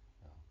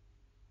 Yeah.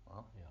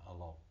 Wow. Yeah, a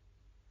lot.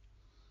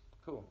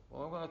 Cool.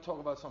 Well, I'm going to talk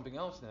about something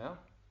else now.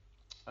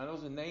 And it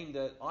was a name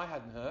that I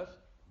hadn't heard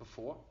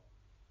before.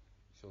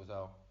 Shows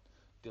how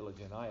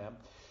diligent I am.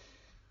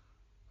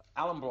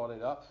 Alan brought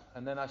it up,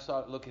 and then I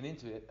started looking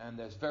into it, and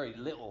there's very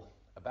little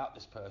about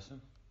this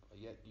person, but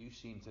yet you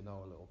seem to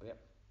know a little bit.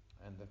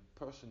 And the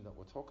person that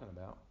we're talking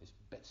about is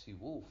Betsy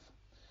Wolfe.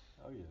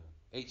 Oh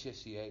yeah.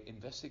 HSCA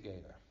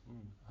investigator.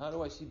 How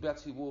do I see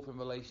Betsy Wolfe in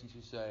relation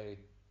to, say,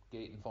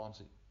 Gate and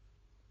Fonzie?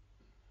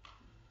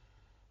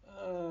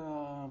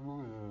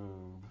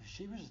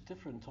 She was a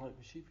different type.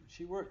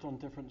 She worked on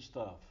different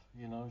stuff.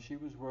 You know, she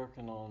was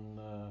working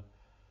on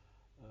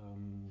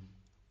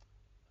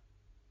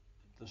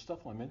the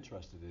stuff I'm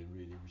interested in,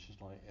 really, which is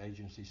like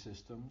agency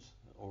systems,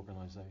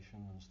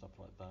 organisation, and stuff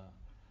like that.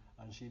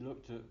 And she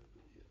looked at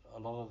a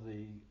lot of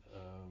the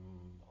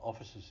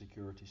officer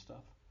security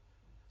stuff,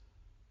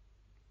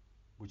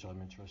 which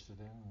I'm interested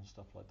in, and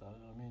stuff like that.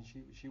 I mean,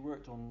 she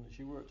worked on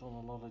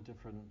a lot of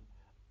different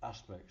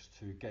aspects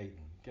to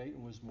Gayton.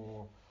 Gayton was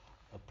more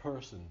a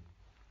person.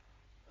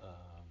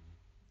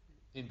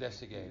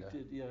 Investigator.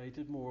 He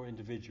did more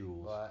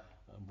individuals, Right.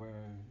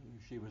 where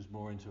she was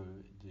more into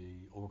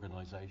the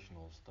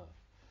organisational stuff.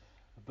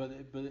 But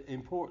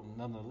important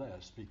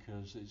nonetheless,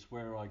 because it's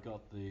where I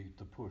got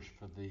the push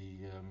for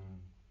the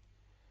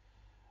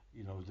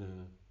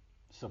the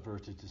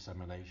subverted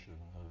dissemination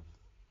of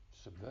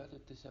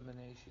Subverted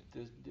dissemination.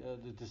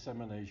 the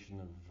dissemination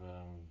of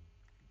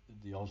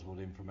the Oswald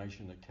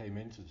information that came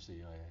into the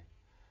CIA,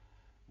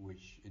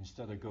 which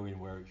instead of going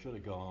where it should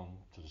have gone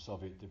to the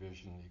Soviet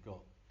division, it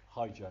got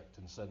hijacked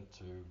and sent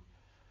to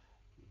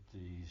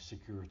the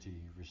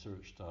security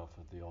research staff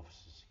of the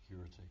Office of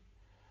Security,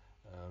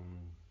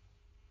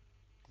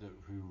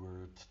 who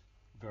were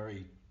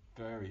very,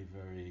 very,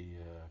 very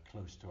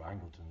close to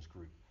Angleton's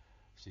group,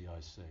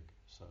 CI-SIG.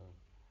 So,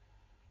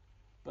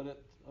 but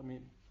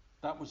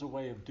that was a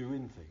way of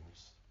doing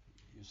things,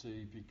 you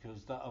see,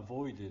 because that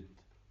avoided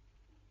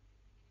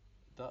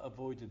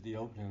the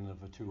opening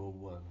of a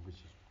 201,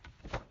 which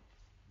is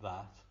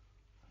that.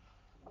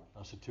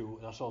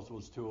 That's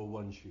Oswald's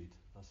 201 sheet.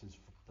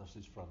 That's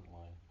his front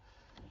line.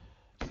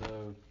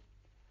 So,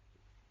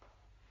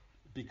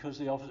 because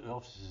the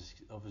Office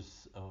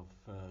of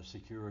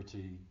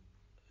Security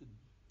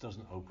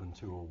doesn't open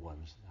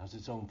 201s, it has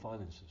its own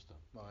filing system.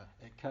 Right.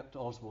 It kept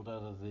Oswald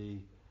out of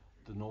the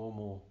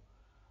normal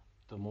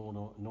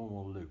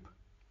loop.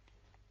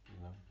 You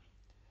know,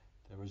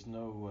 there was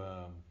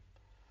no.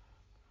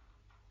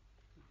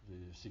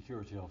 The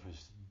security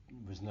office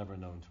was never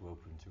known to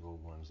open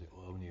 201s. It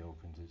only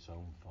opened its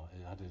own.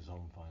 It had its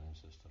own filing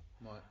system.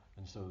 Right.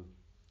 And so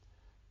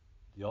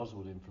the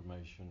Oswald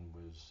information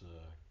was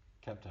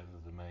kept out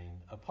of the main,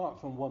 apart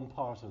from one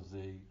part of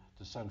the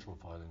central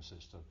filing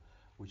system,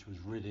 which was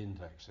RID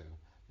indexing.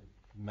 It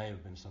may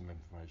have been some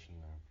information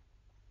there.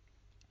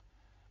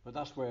 But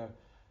that's where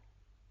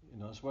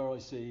I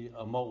see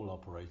a mole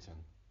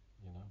operating,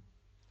 you know.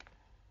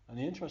 And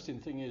the interesting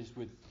thing is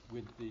with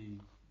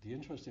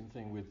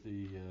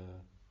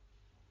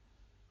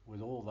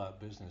all that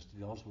business,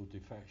 the Oswald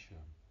defection,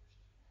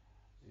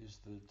 is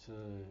that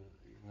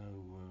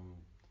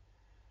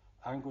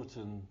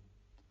Angleton,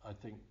 I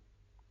think,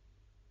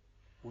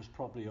 was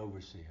probably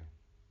overseeing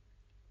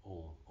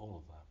all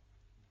of that.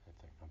 I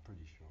think, I'm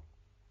pretty sure.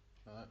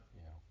 Right.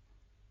 You know.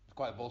 It's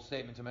quite a bold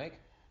statement to make.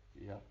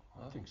 Yeah,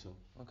 I think so.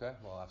 Okay.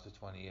 Well, after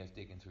 20 years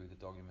digging through the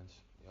documents,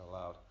 you're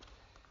allowed.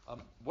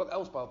 What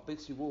else about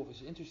Betsy Wolfe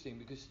is interesting,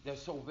 because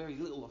there's so very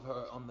little of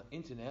her on the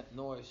internet,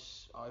 nor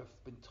is, I've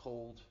been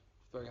told,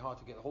 very hard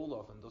to get hold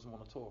of, and doesn't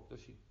want to talk,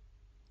 does she?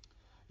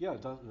 Yeah,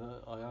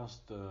 I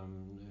asked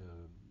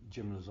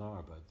Jim Lazar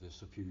about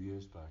this a few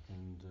years back,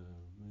 and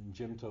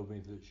Jim told me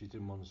that she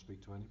didn't want to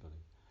speak to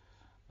anybody.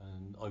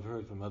 And I've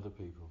heard from other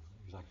people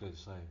exactly the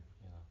same.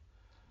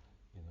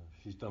 You know,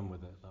 she's done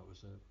with it. That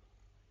was it.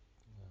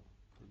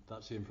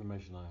 That's the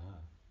information I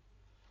had.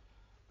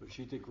 But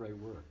she did great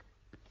work.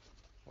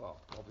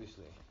 Well,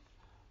 obviously.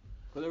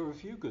 But there were a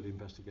few good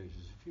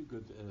investigators, a few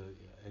good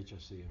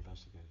HSC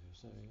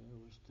investigators.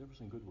 There were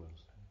some good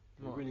ones.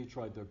 They really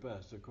tried their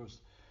best. Of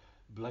course,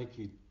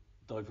 Blakey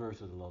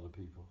diverted a lot of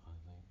people, I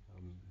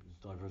think.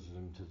 Diverted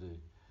them to the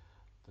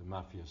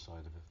mafia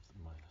side of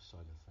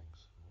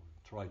things,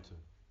 or tried to,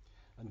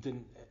 and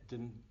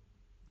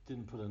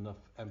didn't put enough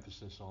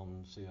emphasis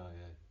on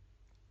CIA.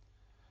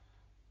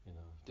 You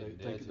know,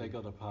 they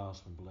got a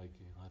pass from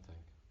Blakey, I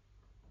think.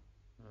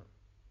 Yeah.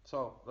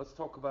 So let's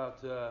talk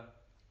about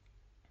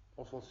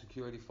Oswald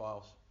security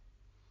files.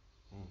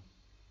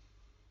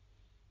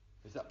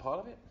 Is that part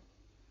of it?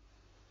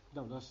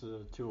 No, that's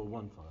the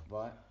 201 file.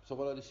 Right. So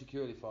what are the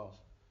security files?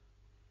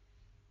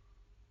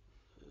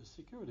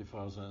 Security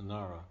files at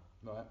NARA.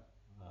 Right.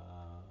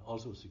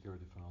 Also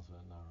security files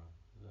at NARA.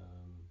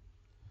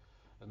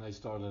 And they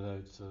started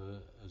out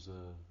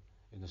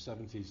in the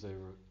 70s.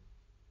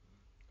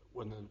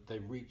 When they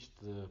reached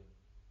the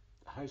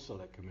House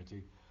Select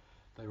Committee,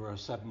 they were a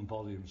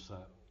 7-volume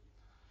set.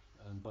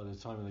 And by the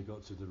time they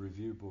got to the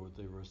review board,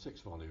 they were a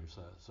 6-volume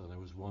set. So there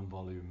was one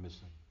volume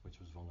missing, which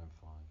was volume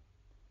 5.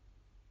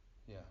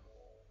 Yeah.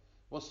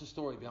 What's the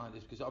story behind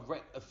this? Because I've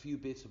read a few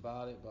bits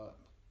about it, but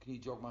can you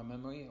jog my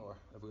memory or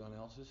everyone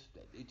else's?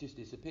 It just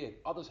disappeared.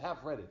 Others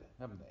have read it,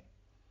 haven't they?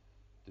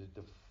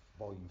 The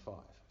volume 5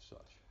 as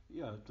such.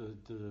 Yeah,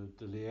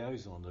 the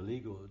liaison,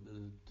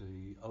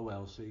 the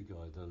OLC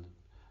guy, the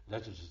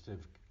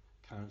Legislative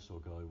Council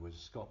guy was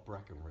Scott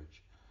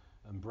Breckenridge,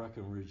 and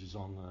Breckenridge is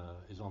on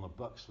a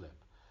buck slip.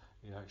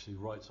 He actually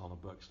writes on a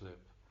buck slip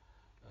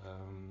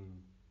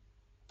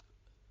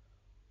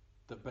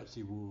that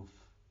Betsy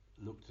Wolfe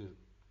looked at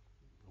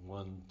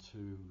 1,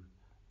 2,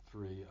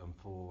 3, and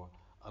 4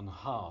 and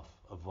half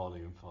of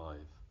volume 5,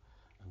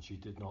 and she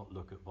did not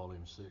look at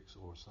volume 6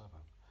 or 7.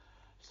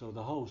 So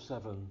the whole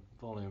 7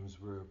 volumes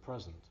were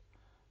present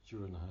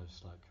during the House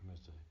Select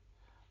Committee.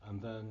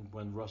 And then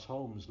when Russ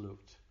Holmes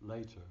looked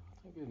later, I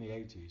think in the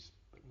 80s,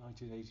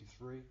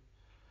 1983,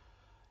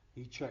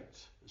 he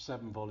checked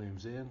 7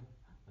 volumes in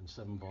and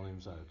 7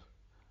 volumes out.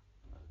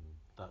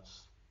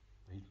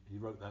 And he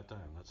wrote that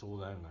down. That's all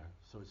down there.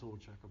 So it's all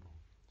checkable.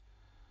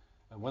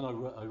 And when I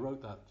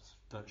wrote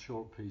that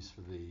short piece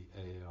for the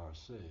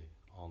AARC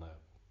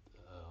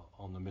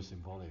on the missing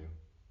volume,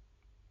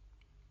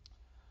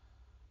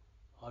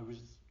 I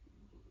was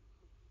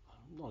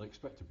not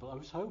expecting, but I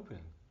was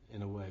hoping,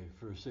 in a way,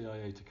 for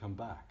CIA to come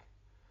back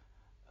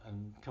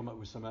and come up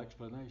with some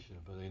explanation,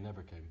 but they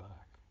never came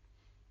back.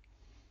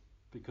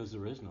 Because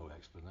there is no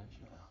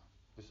explanation. No.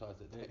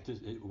 Besides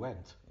It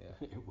went. Yeah.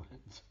 It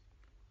went.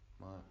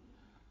 Right.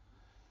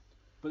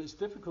 But it's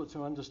difficult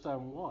to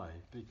understand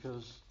why,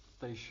 because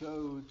they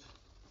showed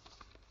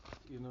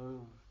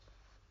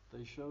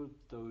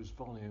those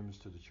volumes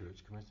to the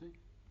Church Committee,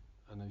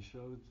 and they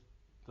showed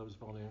those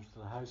volumes to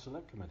the House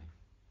Select Committee.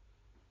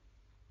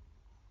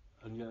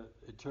 And yet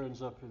it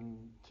turns up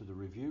into the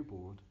review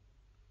board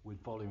with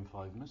volume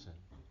 5 missing.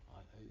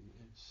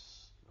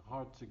 It's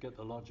hard to get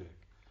the logic,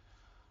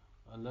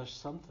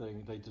 unless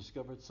they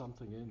discovered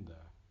something in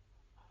there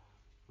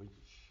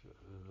which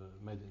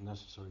made it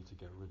necessary to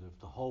get rid of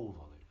the whole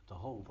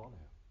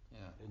volume.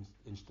 Yeah.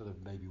 Instead of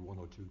maybe 1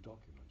 or 2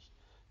 documents,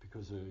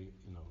 because it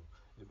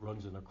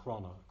runs in a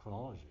chronology.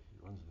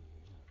 It runs in,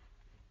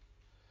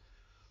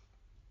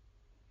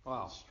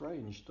 Wow. It's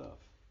strange stuff.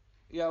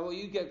 Yeah, well,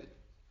 you get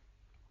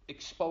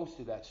exposed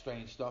to that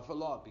strange stuff a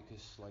lot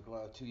because, like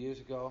 2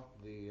 years ago,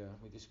 we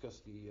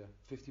discussed the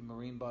 50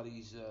 Marine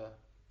buddies'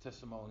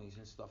 testimonies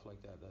and stuff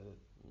like that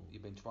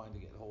you've been trying to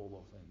get hold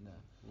of and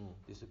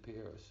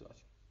disappear as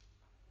such.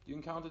 Do you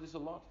encounter this a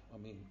lot? I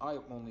mean, I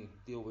only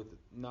deal with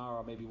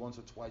NARA maybe once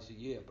or twice a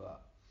year,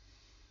 but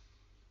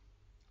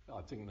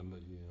I think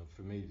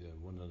for me,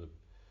 one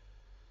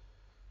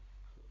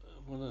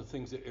of the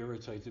things that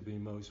irritated me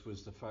most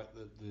was the fact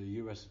that the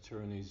U.S.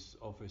 Attorney's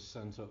Office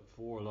sent up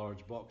 4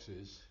 large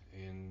boxes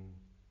in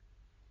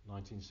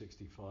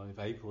 1965,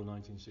 April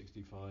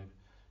 1965.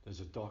 There's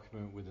a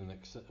document with an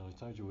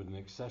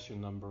accession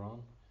number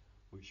on,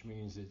 which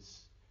means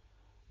it's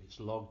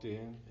logged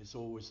in. It's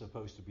always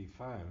supposed to be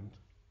found,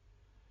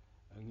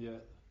 and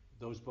yet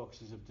those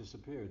boxes have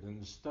disappeared.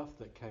 And the stuff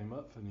that came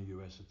up from the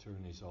U.S.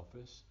 Attorney's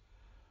Office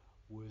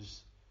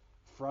was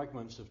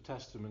fragments of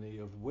testimony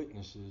of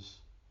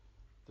witnesses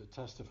that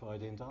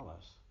testified in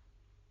Dallas.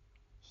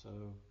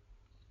 So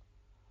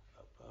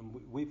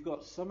we've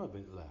got some of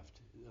it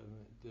left.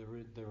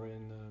 They're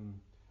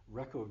in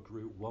record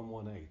group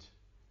 118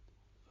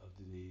 of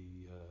the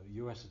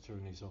U.S.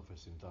 Attorney's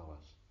Office in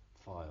Dallas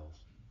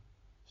files.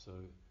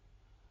 So,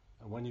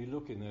 and when you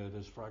look in there,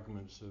 there's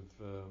fragments of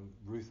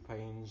Ruth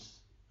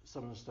Payne's,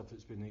 some of the stuff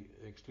that's been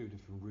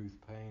excluded from Ruth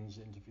Payne's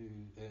interview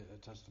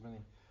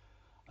testimony.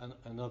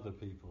 And other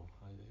people,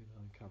 I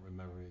can't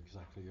remember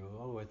exactly.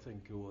 I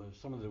think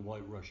some of the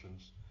White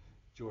Russians,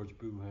 George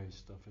Bouhet's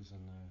stuff is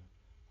in there,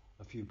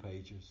 a few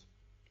pages.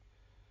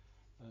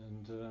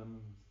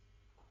 And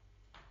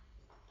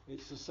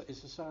it's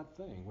a sad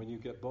thing when you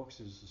get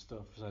boxes of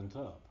stuff sent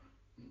up.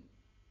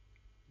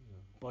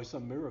 By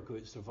some miracle,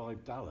 it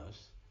survived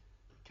Dallas,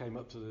 came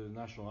up to the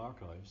National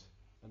Archives,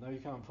 and now you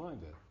can't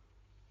find it.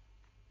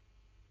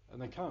 And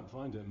they can't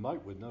find it.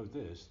 Mike would know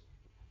this.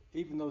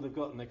 Even though they've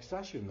got an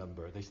accession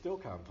number, they still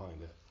can't find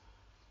it.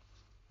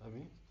 I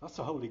mean, that's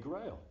the Holy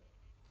Grail.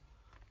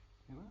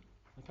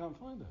 They can't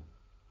find it.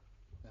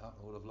 yeah,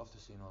 I would have loved to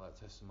see all that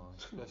testimony,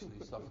 especially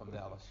stuff from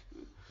Dallas,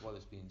 what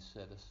is being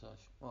said as such.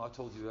 Well, I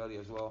told you earlier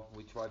as well,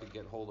 we tried to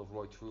get hold of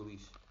Roy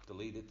Truly's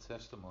deleted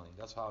testimony.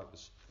 That's how it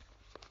was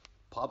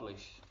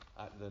published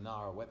at the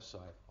NARA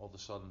website. All of a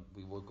sudden,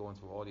 we were going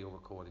through audio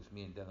recordings,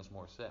 me and Dennis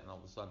Morissette, and all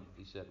of a sudden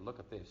he said, look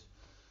at this.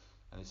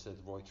 And it said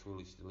Roy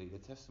Truly's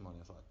deleted testimony. I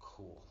was like,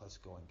 cool, let's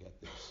go and get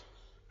this.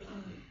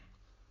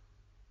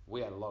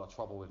 We had a lot of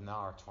trouble with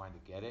NAR trying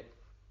to get it.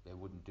 They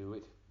wouldn't do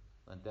it.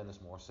 And Dennis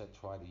Morissette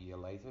tried a year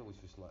later, which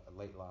was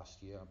late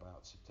last year,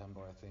 about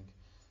September, I think.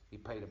 He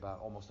paid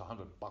about almost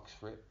 $100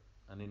 for it.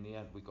 And in the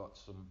end, we got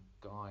some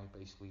guy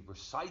basically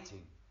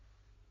reciting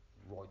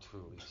Roy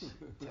Truly's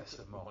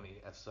testimony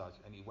as such.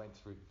 And he went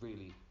through it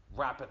really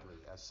rapidly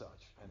as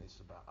such. And it's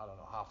about,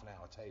 half an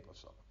hour tape or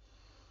something.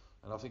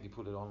 And I think he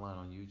put it online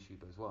on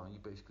YouTube as well. And you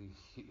basically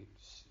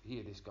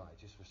hear this guy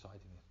just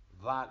reciting it.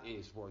 That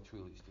is Roy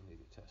Truly's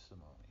deleted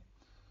testimony.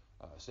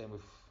 Same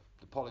with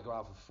the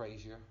polygraph of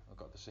Frazier. I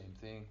got the same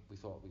thing. We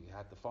thought we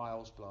had the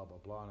files, blah, blah,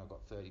 blah, and I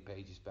got 30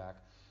 pages back.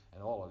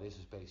 And all of this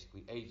is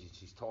basically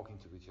agencies talking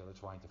to each other,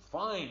 trying to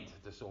find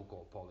the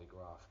so-called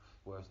polygraph.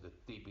 Whereas the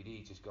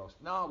DPD just goes,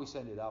 no, we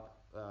send it up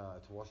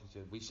to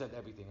Washington. We sent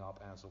everything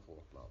up, and so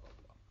forth, blah, blah,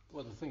 blah.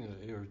 Well, there's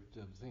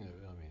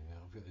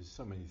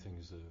so many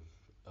things that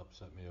have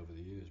upset me over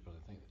the years, but I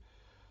think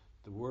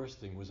the worst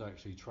thing was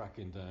actually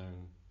tracking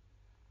down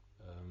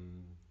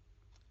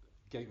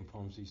Gaten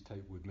Fonzie's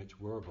tape with Mitch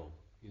Werble,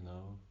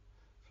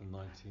 from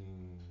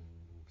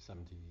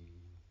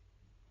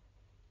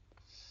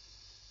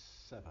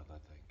 1977, I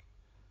think.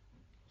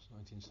 It's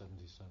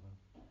 1977.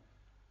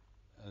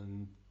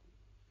 And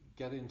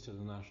get into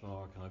the National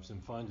Archives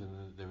and finding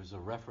that there was a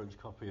reference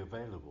copy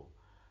available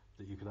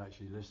that you could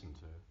actually listen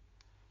to.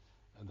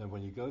 And then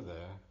when you go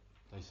there,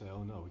 they say,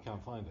 oh no, we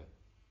can't find it.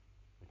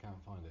 We can't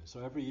find it.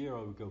 So every year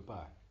I would go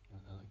back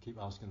and keep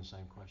asking the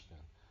same question.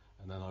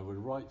 And then I would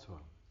write to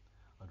him.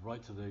 I'd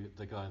write to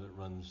the guy that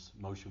runs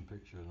motion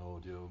picture and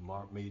audio,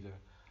 Mark Meader.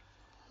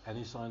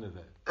 Any sign of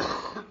it?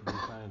 Have you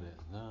found it?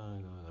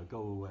 No,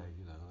 go away.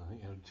 I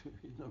think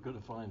you're not going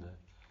to find it.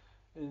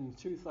 In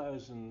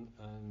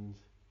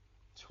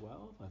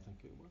 2012, I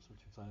think it was, or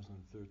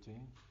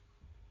 2013,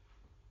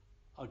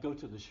 I'd go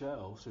to the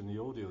shelves in the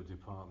audio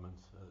department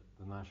at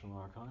the National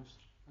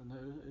Archives, and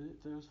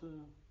there's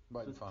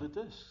the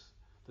discs,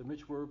 the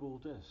Mitch Werble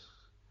discs.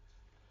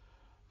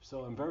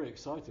 So I'm very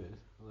excited,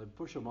 and I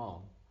push them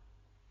on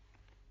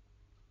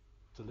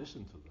to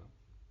listen to them,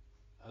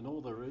 and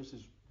all there is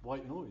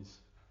white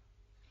noise,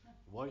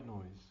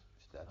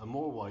 and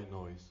more white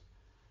noise.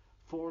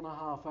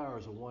 4.5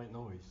 hours of white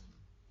noise.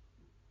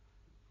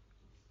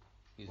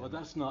 Well,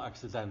 that's not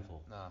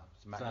accidental. No,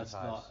 it's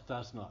magnetized.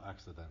 That's not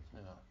accidental.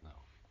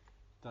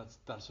 No,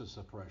 that's a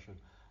suppression,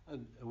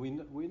 and we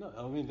know.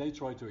 I mean, they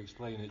tried to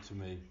explain it to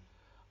me.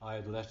 I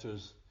had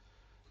letters,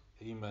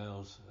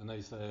 emails, and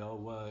they say, oh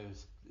well,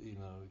 it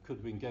could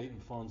have been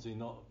Gaten Fonzie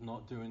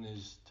not doing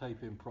his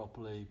taping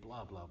properly,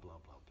 blah blah blah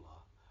blah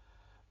blah.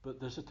 But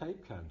there's a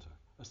tape counter,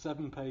 a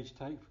 7-page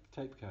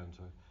tape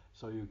counter,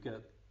 so you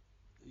get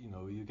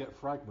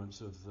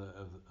fragments of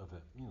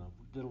it,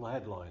 little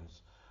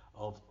headlines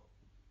of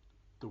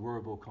the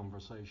Werble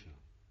conversation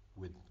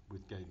with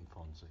Gaten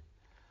Fonzie.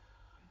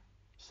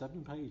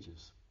 7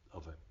 pages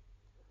of it.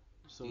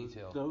 So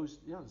detail.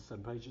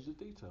 7 pages of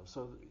detail.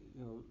 So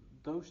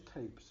those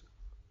tapes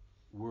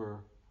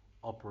were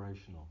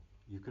operational.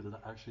 You could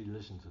actually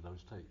listen to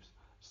those tapes.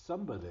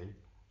 Somebody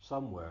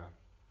somewhere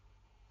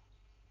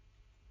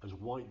has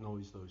white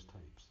noised those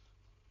tapes.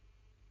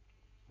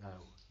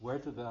 Now, where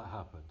did that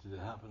happen? Did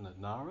it happen at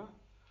NARA?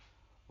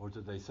 Or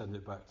did they send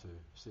it back to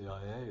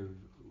CIA, who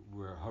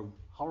were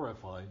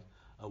horrified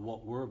at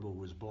what Werble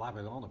was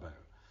blabbing on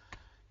about?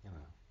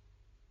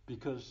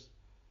 Because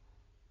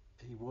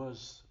he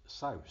was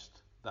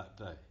soused that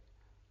day,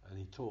 and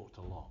he talked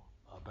a lot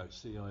about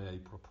CIA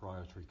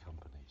proprietary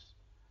companies.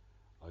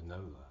 I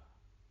know that.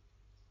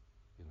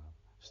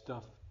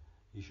 Stuff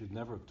he should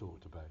never have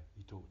talked about,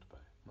 he talked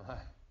about.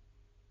 Right.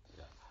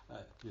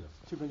 Yeah.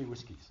 Too many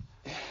whiskies.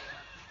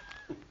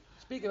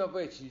 Speaking of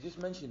which, you just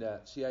mentioned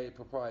that CIA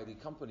proprietary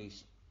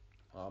companies.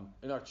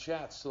 In our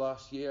chats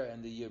last year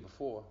and the year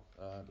before,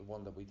 the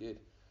one that we did,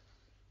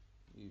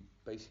 you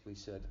basically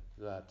said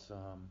that,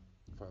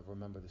 if I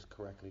remember this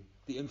correctly,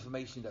 the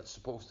information that's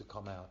supposed to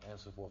come out and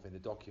so forth in the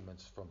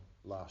documents from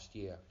last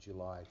year,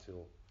 July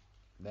till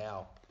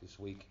now, this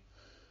week,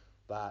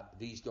 that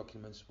these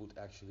documents would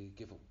actually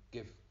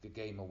give the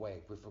game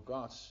away with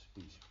regards to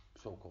these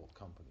so-called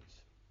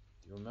companies.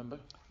 Do you remember?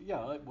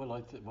 Yeah, what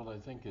I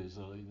think is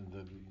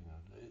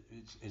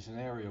it's an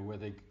area where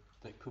the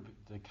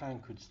can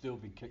could still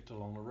be kicked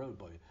along the road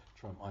by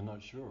Trump. I'm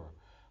not sure.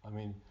 I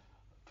mean,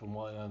 from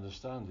what I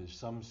understand, is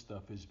some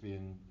stuff is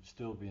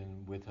still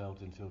being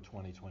withheld until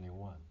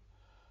 2021.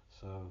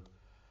 So,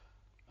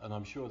 and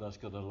I'm sure that's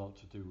got a lot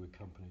to do with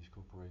companies,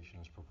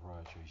 corporations,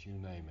 proprietaries, you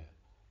name it,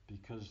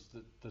 because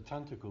the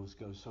tentacles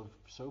go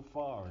so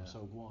far and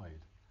so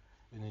wide,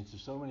 and into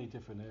so many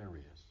different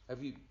areas.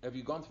 Have you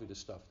gone through the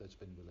stuff that's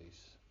been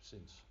released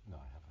since? No,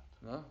 I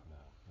haven't. No? No.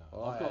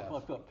 Well,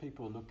 I've got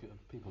people looking.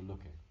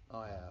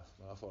 I have.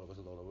 Well, I thought it was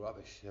a lot of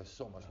rubbish. There's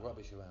so much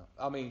rubbish around.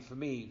 I mean, for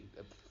me,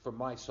 for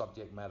my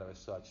subject matter as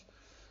such,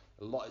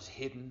 a lot is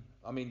hidden.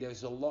 I mean,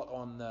 there's a lot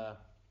on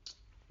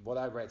what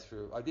I read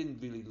through. I didn't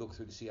really look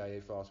through the CIA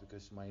files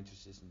because my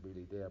interest isn't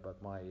really there.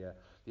 But the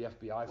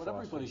FBI files. Well,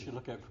 everybody should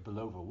look out for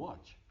Below the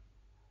Watch.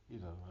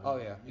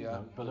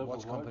 Below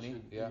Watch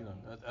Company.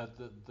 At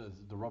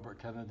the Robert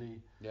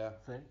Kennedy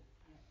thing.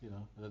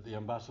 At the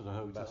Ambassador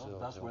Hotel.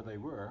 That's where they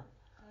were.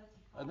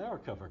 And they're a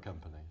cover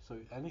company, so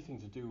anything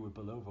to do with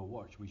Below the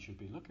Watch, we should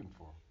be looking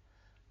for.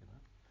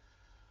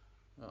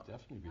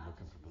 Definitely be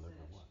looking for Below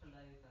the Watch.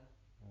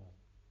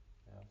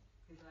 Yeah.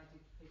 Because I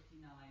did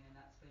 59, and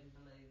that's when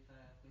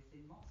Belova was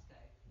in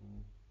Moscow.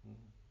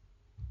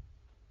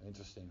 And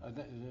Interesting.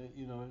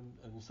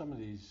 And some of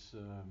these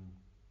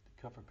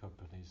cover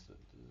companies that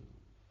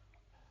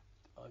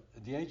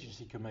the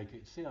agency can make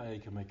it, CIA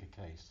can make a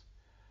case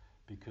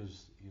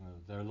because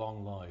they're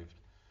long-lived,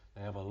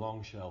 they have a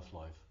long shelf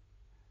life,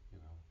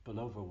 But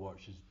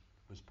Overwatch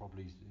was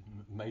probably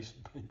may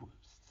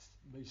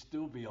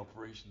still be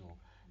operational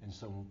in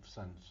some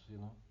sense,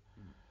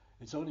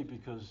 It's only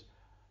because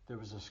there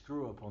was a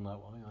screw up on that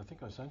one. I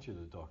think I sent you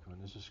the document.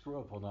 There's a screw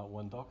up on that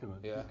one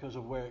document because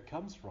of where it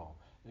comes from.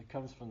 It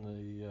comes from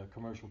the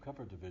commercial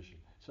cover division.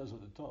 It says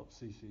at the top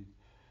CCD.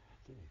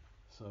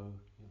 So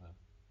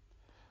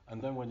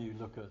and then when you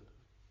look at,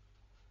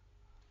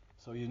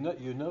 so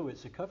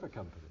it's a cover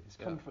company. It's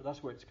come from,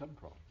 that's where it's come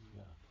from.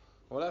 Yeah.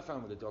 What I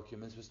found with the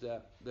documents was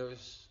that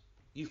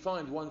you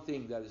find one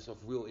thing that is of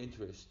real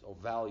interest or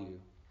value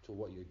to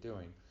what you're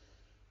doing.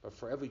 But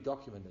for every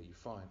document that you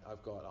find,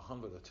 I've got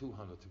 100 or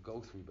 200 to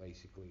go through,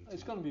 basically.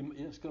 It's going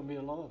to be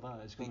a lot of that.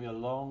 It's going to be a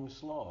long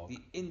slog.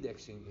 The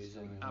indexing is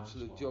an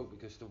absolute joke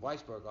because the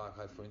Weisberg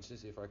archive, for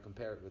instance, if I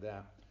compare it with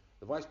that,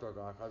 the Weisberg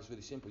archive is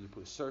really simple. You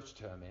put a search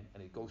term in,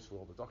 and it goes through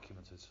all the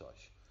documents and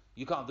such.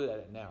 You can't do that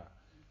at NARA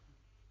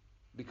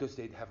because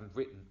they haven't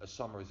written a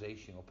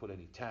summarization or put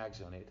any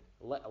tags on it.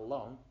 Let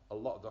alone a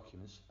lot of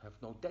documents have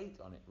no date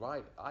on it,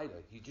 right?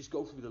 Either you just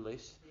go through the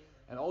list,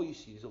 and all you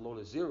see is a lot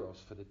of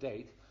zeros for the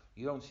date.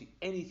 You don't see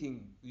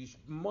anything. You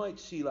might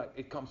see like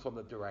it comes from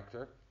the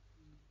director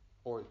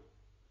or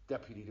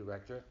deputy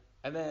director,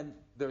 and then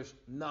there's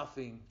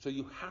nothing. So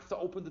you have to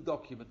open the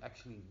document,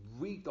 actually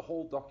read the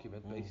whole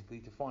document basically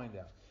to find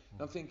out.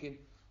 And I'm thinking,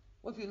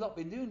 what have you not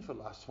been doing for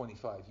the last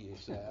 25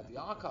 years at the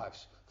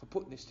archives for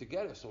putting this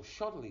together so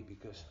shoddily?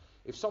 Because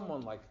if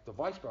someone like the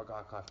Weisberg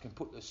archive can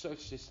put a search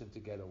system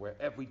together where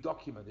every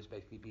document is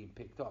basically being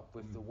picked up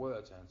with the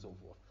words and so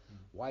forth,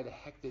 why the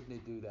heck didn't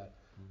they do that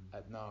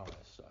at NARA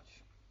as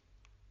such?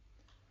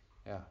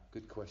 Yeah,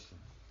 good question.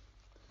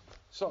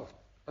 So,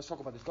 let's talk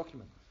about this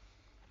document.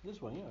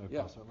 This one,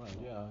 pass it around.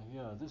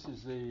 Yeah.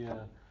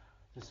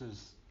 This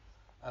is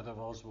out of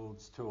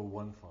Oswald's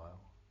 201 file.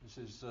 This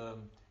is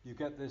you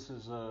get this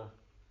as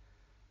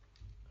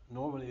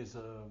normally as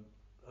a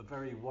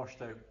very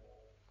washed out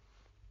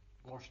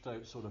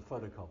sort of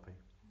photocopy,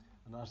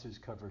 and that's his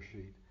cover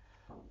sheet.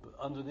 But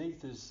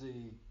underneath is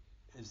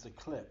the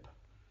clip.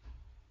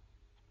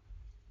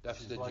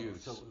 That's the like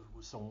juice.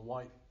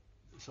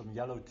 Some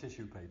yellow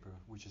tissue paper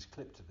which is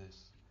clipped to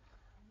this,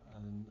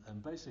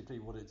 and basically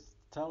what it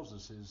tells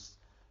us is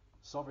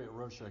Soviet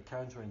Russia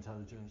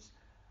counterintelligence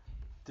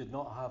did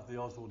not have the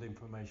Oswald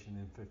information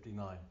in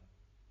 '59.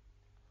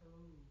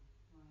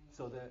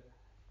 So that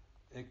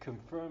it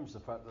confirms the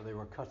fact that they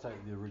were cut out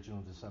of the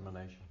original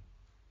dissemination.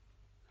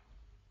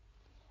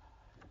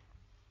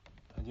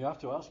 And you have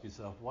to ask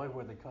yourself, why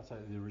were they cut out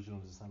of the original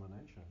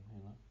dissemination?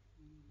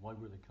 Why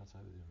were they cut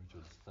out of the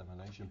original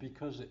dissemination?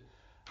 Because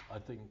I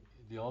think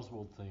the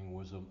Oswald thing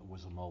was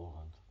a mole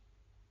hunt.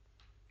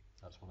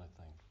 That's what I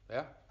think.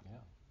 Yeah?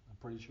 Yeah, I'm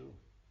pretty sure.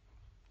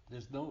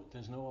 There's no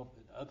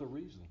other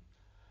reason.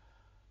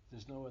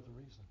 There's no other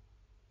reason,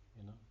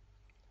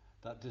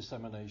 That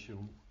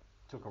dissemination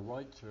took a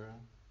right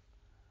turn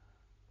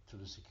to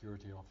the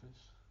security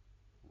office.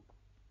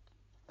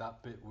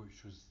 That bit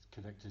which was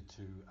connected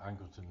to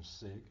Angleton's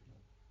SIG.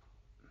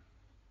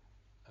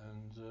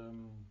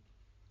 And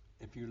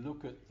if you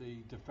look at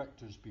the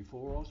defectors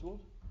before Oswald,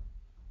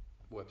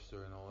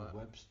 Webster and all that.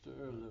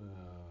 Webster,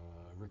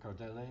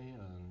 Riccardelli,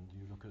 and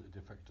you look at the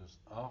defectors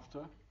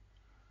after,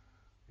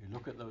 you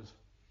look at those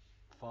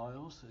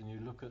files and you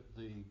look at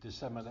the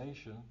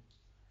dissemination,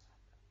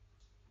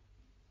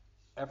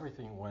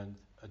 everything went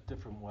a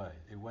different way.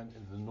 It went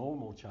into the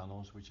normal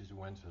channels, which is it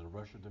went to the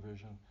Russia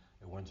division,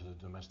 it went to the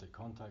domestic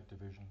contact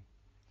division,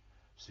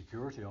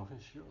 security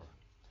office, sure,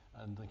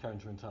 and the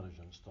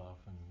counterintelligence staff,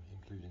 and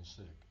including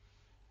SIG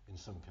in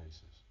some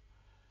cases.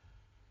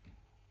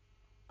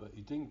 But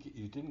you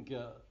didn't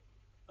get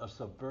a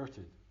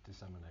subverted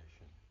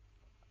dissemination,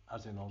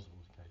 as in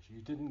Oswald's case.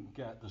 You didn't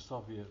get the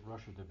Soviet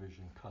Russia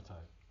division cut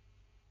out.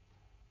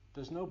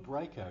 There's no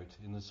breakout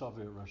in the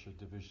Soviet Russia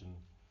division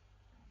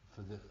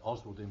for the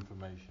Oswald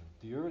information.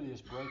 The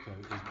earliest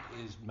breakout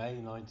is May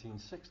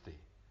 1960.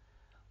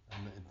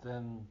 And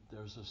then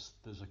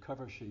there's a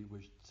cover sheet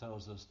which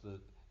tells us that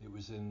it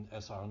was in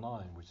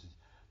SR9, which is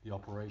the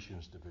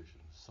operations division,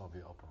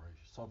 Soviet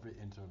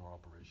internal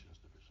operations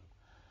division.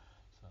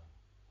 So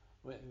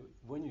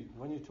when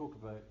you talk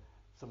about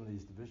some of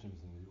these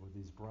divisions or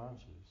these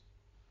branches,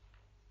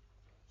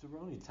 there were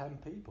only 10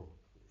 people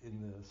in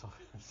the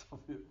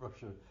Soviet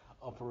Russia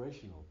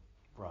operational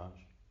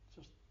branch,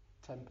 just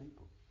 10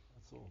 people.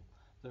 That's all.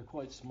 They're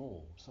quite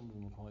small. Some of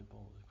them are quite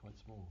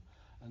small.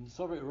 And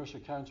Soviet Russia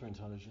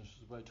counterintelligence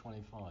was about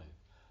 25.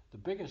 The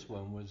biggest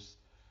one was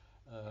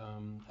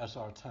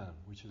SR10,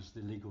 which is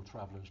the Legal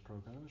Travelers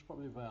Program. There was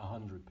probably about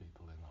 100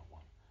 people in that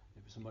one.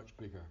 It was a much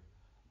bigger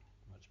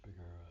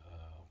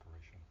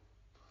operation.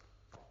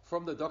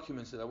 From the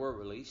documents that were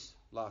released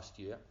last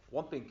year,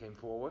 one thing came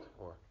forward,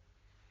 or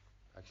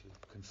actually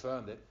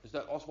confirmed it, is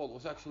that Oswald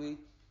was actually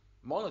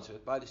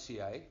monitored by the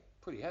CIA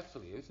pretty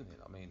heavily, isn't it?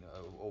 I mean,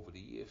 over the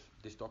years,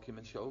 this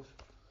document shows.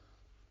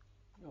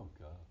 Oh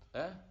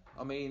God. Eh?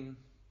 I mean,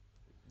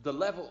 the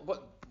level.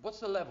 What's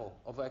the level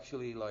of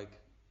actually like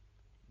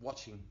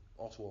watching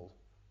Oswald,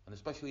 and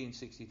especially in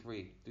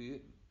 '63?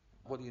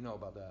 What do you know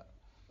about that?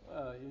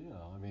 I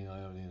mean,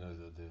 I only know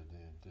that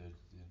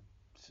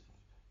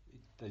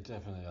they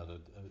definitely had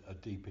a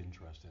deep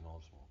interest in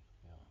Oswald.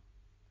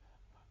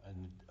 Yeah.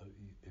 And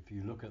if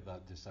you look at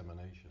that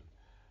dissemination,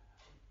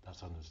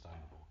 that's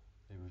understandable.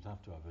 They would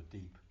have to have a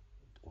deep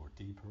or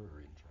deeper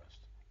interest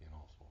in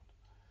Oswald.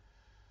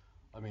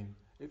 I mean,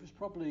 it was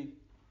probably.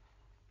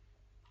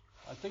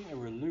 I think there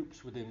were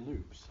loops within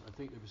loops. I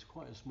think there was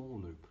quite a small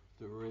loop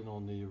that were in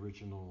on the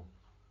original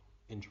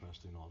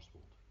interest in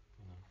Oswald.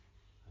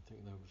 I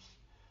think there was.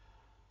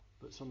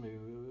 But somebody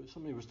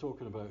was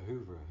talking about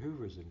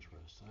Hoover's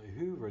interest.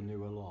 Hoover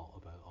knew a lot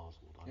about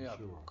Oswald, I'm sure. Yeah,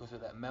 because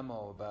of that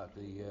memo about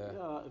the.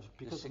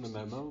 Because of the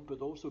memo,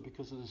 but also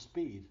because of the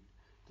speed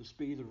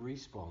of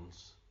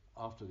response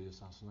after the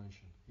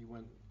assassination.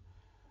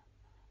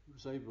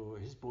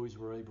 His boys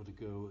were able to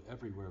go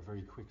everywhere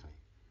very quickly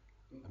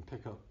and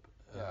pick up.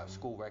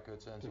 School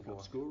records and so forth. Pick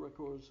up school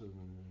records and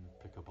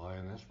pick up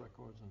INS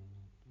records,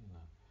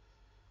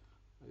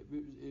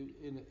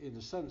 and in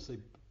a sense,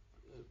 it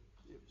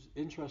was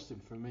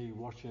interesting for me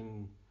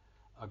watching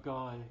a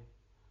guy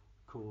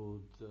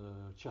called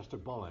Chester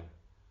Bolling,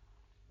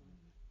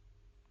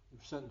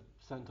 sent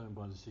down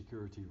by the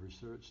security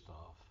research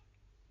staff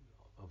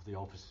of the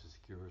Office of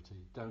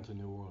Security down to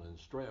New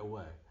Orleans straight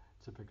away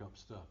to pick up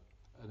stuff,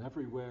 and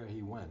everywhere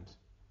he went,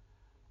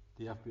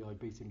 the FBI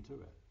beat him to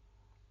it.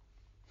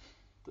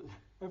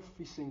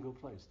 Every single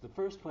place. The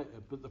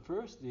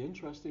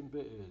interesting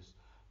bit is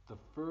the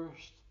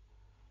first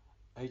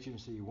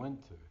agency he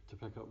went to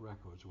pick up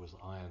records was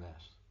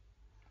INS,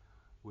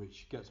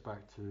 which gets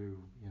back to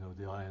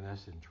the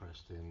INS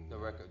interest in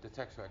the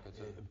text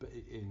records.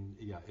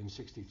 In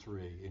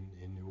 '63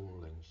 in New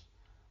Orleans,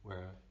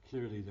 where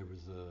clearly there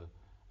was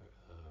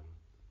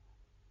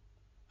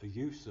a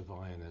use of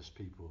INS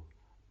people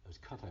as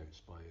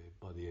cutouts by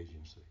the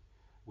agency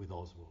with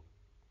Oswald.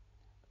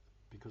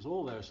 Because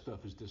all their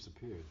stuff has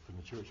disappeared from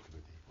the church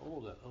committee. All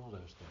their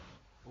stuff,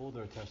 all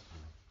their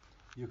testimony.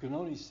 You can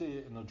only see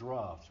it in the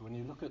drafts. When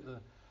you look at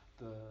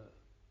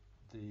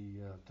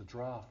the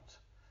draft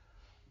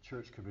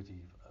church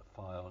committee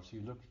files,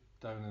 you look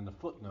down in the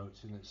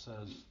footnotes and it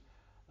says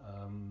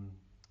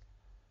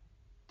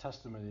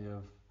testimony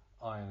of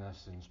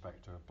INS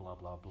inspector, blah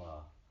blah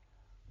blah.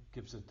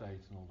 Gives a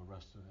date and all the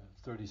rest of it.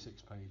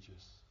 36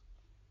 pages.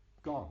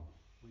 Gone.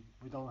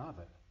 We don't have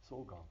it. It's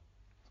all gone.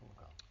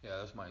 Yeah,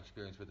 that's my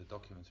experience with the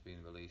documents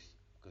being released,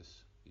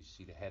 because you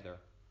see the header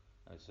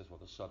and it says what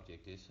the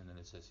subject is, and then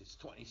it says it's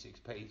 26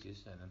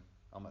 pages, and then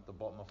I'm at the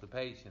bottom of the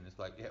page and it's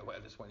like,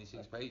 there's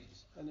 26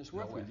 pages. And it's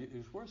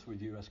worse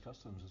with US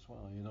Customs as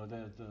well.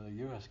 The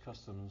US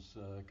Customs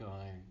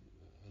guy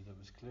that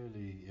was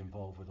clearly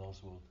involved with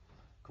Oswald,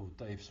 called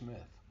Dave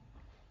Smith,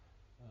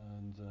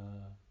 and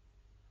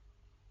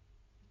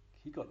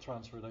he got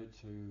transferred out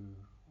to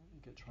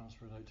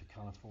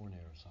California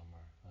or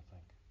somewhere, I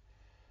think.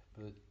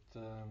 But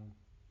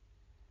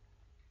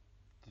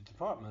the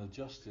Department of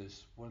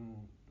Justice,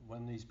 when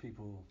these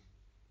people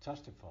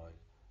testified,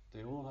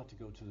 they all had to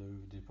go to the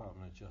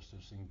Department of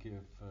Justice and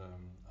give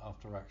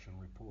after-action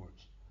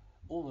reports.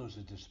 All those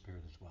have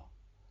disappeared as well.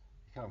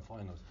 You can't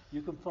find those.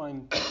 You can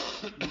find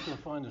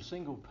a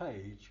single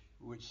page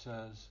which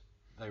says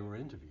they were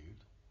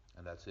interviewed,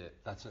 and that's it.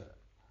 That's it.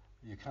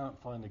 You can't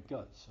find the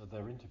guts of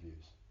their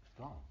interviews. It's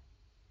gone.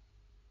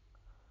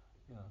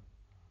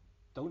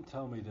 Don't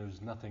tell me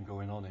there's nothing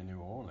going on in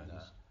New Orleans.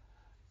 No.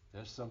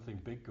 There's something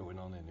big going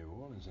on in New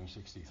Orleans in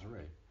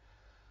 '63.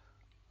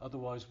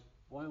 Otherwise,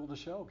 why all the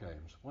shell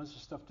games? Why's the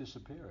stuff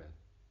disappearing?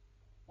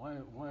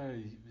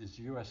 Why is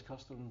US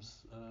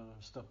Customs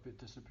stuff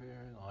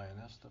disappearing?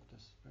 INS stuff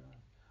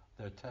disappearing?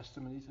 Their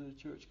testimony to the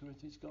church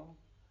committee's gone.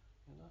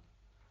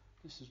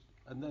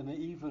 And then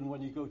even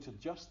when you go to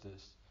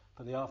justice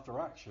for the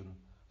after-action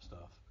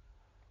stuff,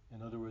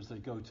 in other words, they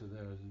go to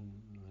there and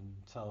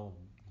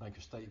make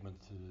a statement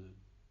to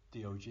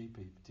DOJ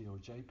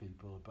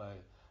people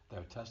about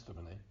their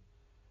testimony.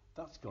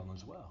 That's gone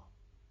as well.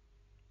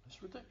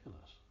 It's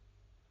ridiculous.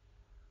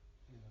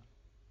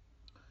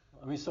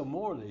 I mean, so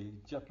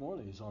Jeff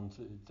Morley is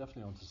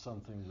definitely onto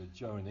something with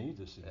Joe and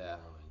Edith in New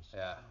Orleans.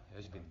 Yeah,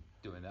 he's been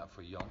doing that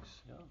for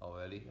yonks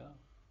already. Yeah,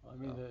 I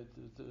mean,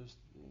 there's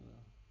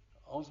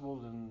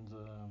Oswald in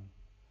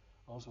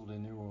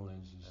New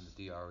Orleans and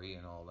the DRE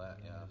and all that.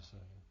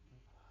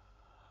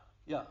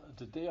 Yeah,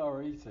 the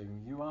DRE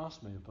thing, you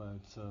asked me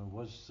about,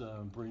 was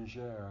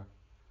Bringer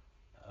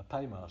a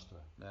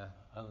paymaster? Yeah.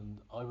 And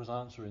I was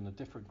answering a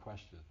different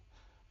question.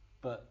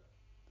 But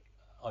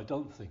I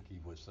don't think he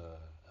was a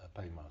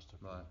paymaster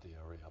for the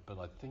DRE, but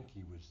I think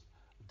he was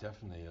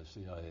definitely a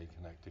CIA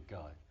connected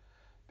guy,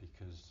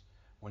 because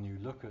when you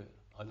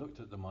I looked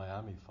at the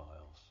Miami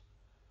files,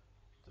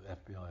 the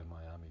FBI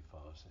Miami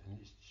files, and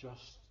it's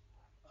just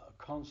a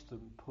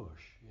constant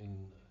push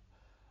in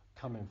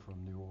coming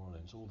from New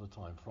Orleans all the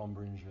time, from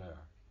Bringer,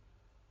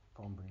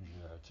 from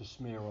Brigier to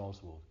smear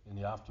Oswald in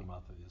the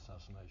aftermath of the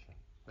assassination.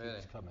 Really?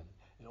 It's coming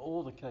in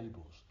all the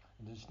cables,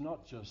 and it's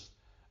not just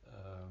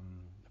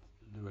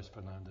Luis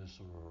Fernandez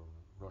or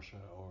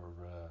Russia or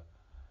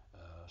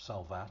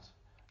Salvat.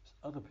 It's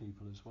other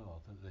people as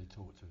well that they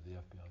talk to, the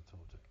FBI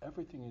talk to.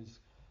 Everything is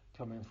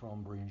coming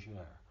from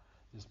Brigier.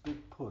 This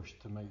big push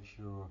to make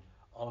sure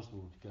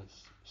Oswald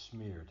gets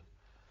smeared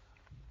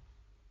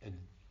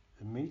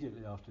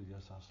immediately after the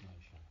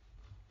assassination,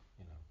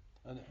 you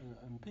know.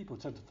 And people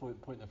tend to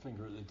point their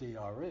finger at the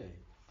DRA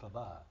for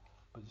that,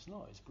 but it's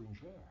not. It's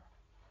Brigier.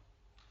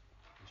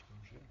 It's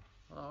Brigier.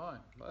 All right,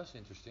 well, that's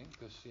interesting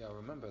because I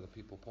remember the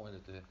people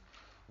pointed to the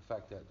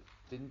fact that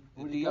the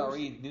Well,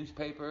 DRE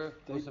newspaper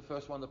was the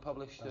first one to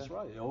publish. That's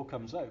right. It all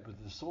comes out,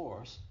 but the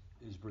source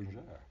is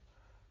Brigier,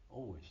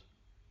 always.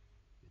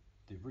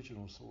 The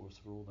original source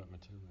for all that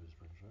material is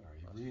Brigier.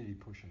 He's really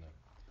pushing it.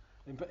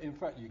 In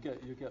fact, you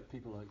get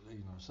people like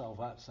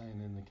Salvat saying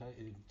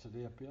to the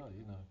FBI,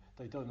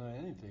 they don't know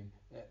anything.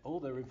 All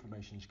their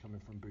information is coming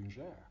from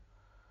Brigier.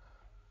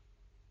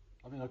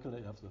 I mean, I could let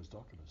you have those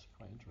documents.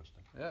 Quite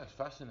interesting. Yeah, it's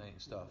fascinating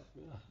stuff.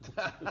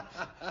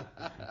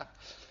 Yeah.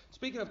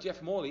 Speaking of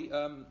Jeff Morley,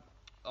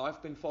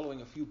 I've been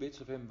following a few bits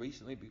of him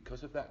recently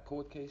because of that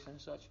court case and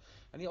such.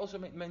 And he also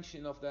made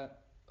mention of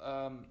that,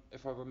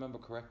 if I remember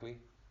correctly,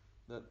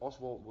 that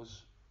Oswald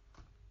was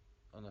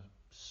on a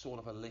sort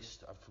of a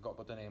list. I forgot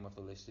what the name of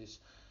the list is.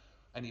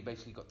 And he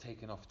basically got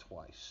taken off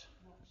twice.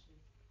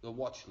 The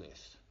watch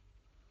list.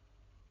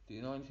 Do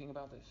you know anything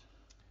about this?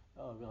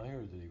 Oh, I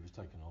heard that he was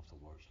taken off the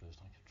watch list.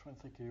 I can try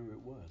and think who it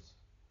was.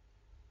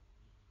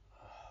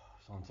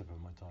 It's on the tip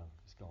of my tongue.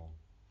 It's gone.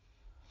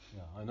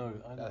 Yeah, I know.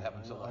 That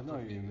happens a lot. I know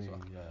for me you as mean.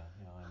 well. Yeah,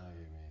 I know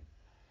you mean.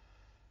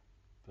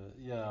 But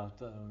yeah,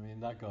 I mean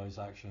that guy's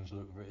actions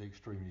look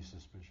extremely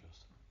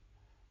suspicious.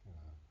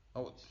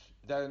 Oh,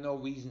 there are no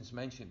reasons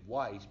mentioned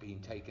why he's being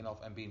taken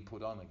off and being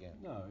put on again.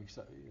 No,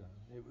 except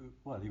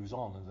well, he was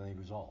on and then he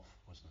was off,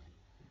 wasn't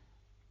he?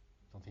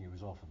 I don't think he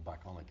was off and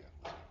back on again,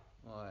 was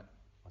he? Right.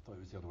 I thought it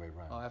was the other way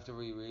around. I have to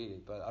reread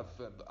it, but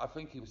I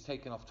think he was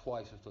taken off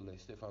twice off the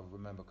list, if I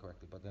remember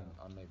correctly. But then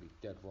I may be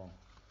dead wrong.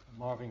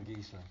 Marvin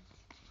Gieser.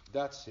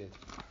 That's it.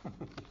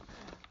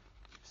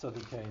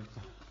 Southern Kane.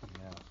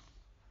 Yeah.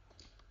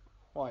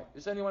 Right.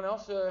 Does anyone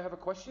else have a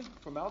question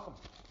for Malcolm?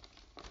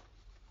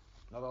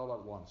 Not all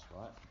at once,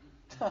 right?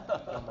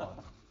 Come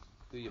on.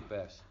 Do your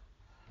best.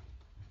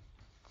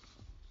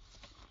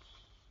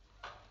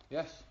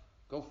 Yes.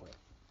 Go for it.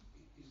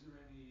 Is there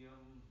any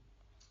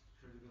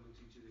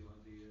credibility to the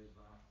idea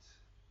that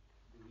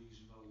the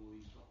reason all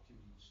these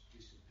documents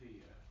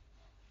disappear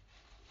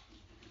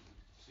is because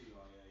the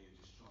CIA are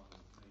just trying to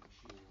make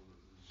sure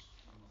that there's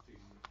nothing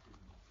that can,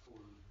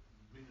 or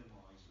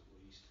minimise at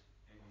least,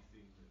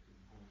 anything that can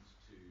point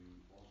to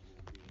Oswald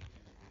being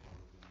anything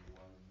other than the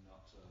lone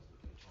nutter that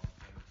they're trying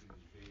to paint him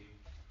as being?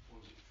 Or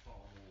is it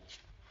far more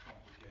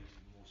complicated,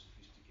 more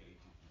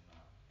sophisticated than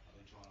that? Are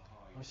they trying to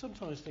hide? I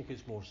sometimes think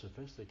it's more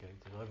sophisticated.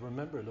 I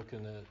remember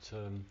looking at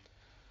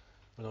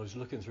when I was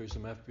looking through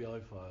some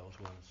FBI files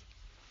once,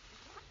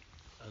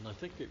 and I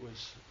think it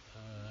was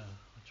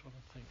I'm trying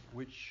to think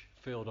which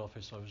field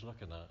office I was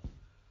looking at.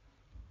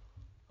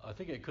 I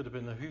think it could have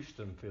been the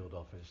Houston field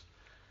office,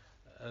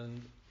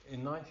 and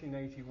in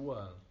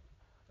 1981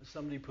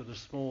 somebody put a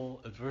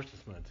small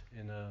advertisement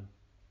in a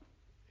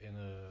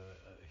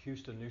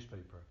Houston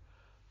newspaper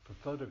for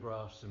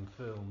photographs and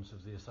films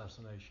of the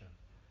assassination.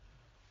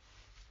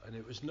 And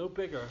it was no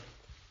bigger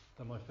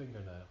than my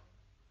fingernail,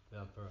 the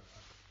advert.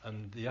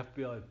 And the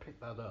FBI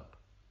picked that up.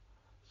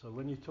 So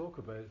when you talk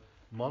about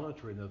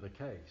monitoring of the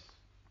case,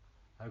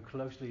 how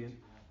closely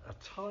a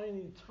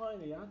tiny,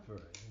 tiny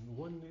advert in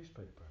one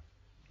newspaper,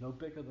 no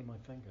bigger than my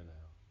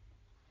fingernail.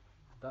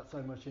 That's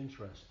how much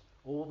interest,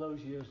 all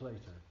those years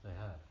later, they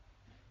had.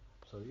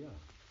 So yeah,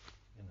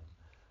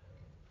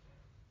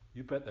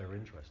 you bet they're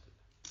interested.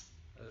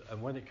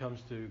 And when it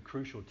comes to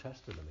crucial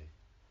testimony,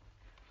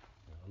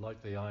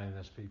 like the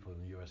INS people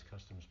and the US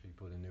Customs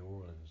people in New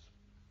Orleans,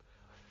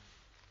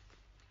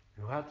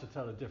 who had to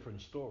tell a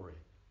different story.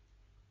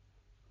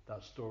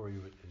 That story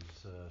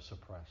is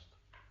suppressed.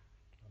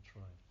 That's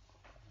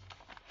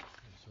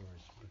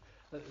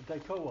right. They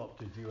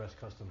co-opted US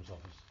Customs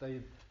Office.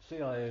 The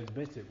CIA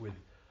admitted with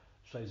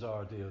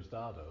Cesar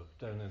Diosdado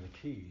down in the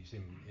Keys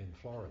in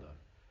Florida.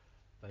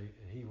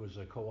 He was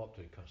a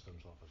co-opted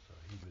customs officer.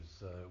 He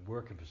was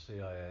working for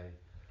CIA,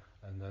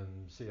 and then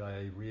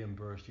CIA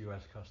reimbursed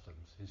US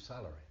Customs his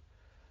salary.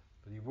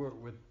 But he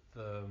worked with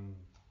the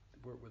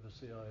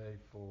CIA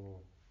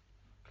for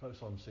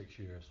close on 6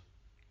 years.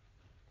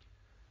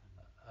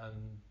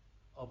 And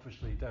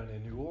obviously down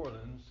in New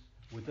Orleans,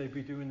 would they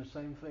be doing the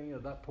same thing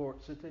at that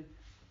port city?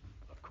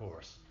 Of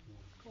course.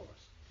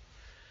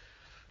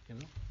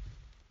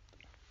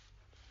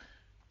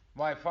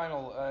 My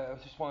final, I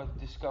just want to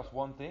discuss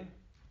one thing.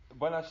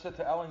 When I said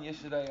to Alan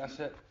yesterday, I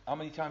said, how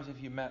many times have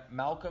you met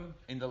Malcolm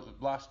in the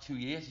last 2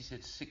 years? He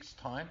said 6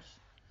 times.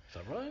 Is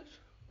that right?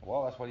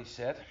 Well, that's what he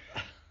said.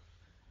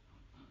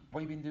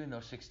 What have you been doing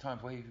those 6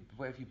 times?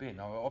 Where have you been?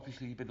 Now,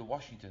 obviously you've been to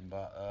Washington,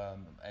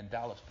 and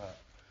Dallas, but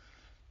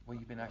what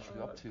you've been actually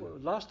up to. Well,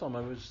 last time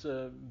I was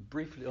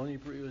briefly,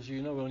 as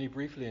you know, only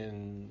briefly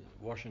in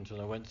Washington.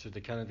 I went to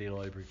the Kennedy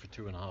Library for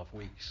 2.5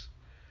 weeks.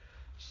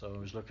 So I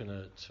was looking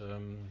at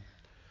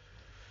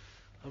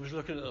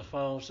the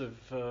files of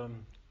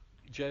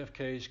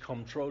JFK's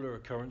comptroller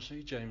of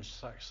currency, James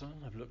Saxon.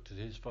 I've looked at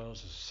his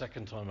files. It's the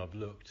second time I've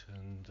looked,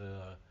 and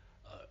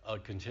I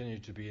continue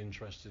to be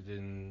interested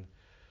in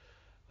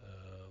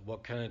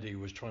what Kennedy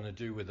was trying to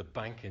do with the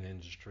banking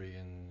industry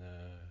in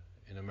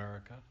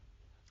America.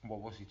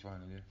 What was he trying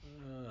to do?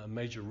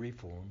 Major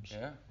reforms.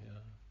 Yeah?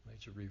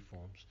 Major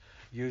reforms.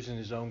 Using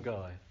his own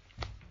guy.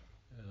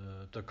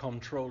 The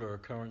comptroller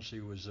of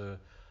currency was a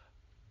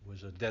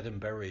dead and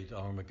buried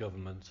arm of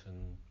government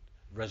and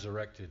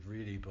resurrected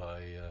really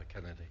by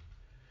Kennedy.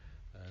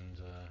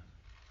 And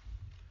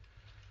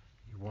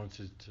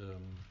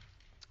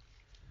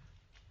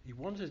he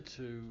wanted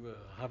to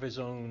have his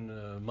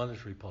own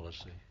monetary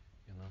policy.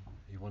 You know,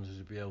 he wanted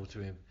to be able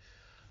to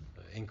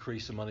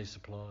increase the money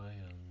supply,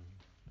 and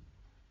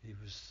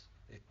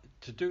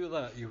to do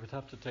that, you would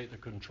have to take the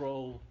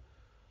control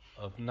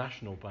of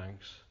national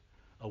banks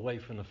away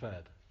from the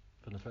Fed,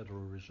 from the Federal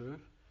Reserve.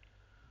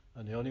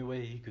 And the only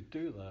way he could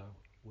do that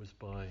was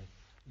by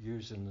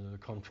using the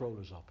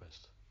comptroller's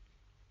office,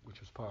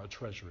 which was part of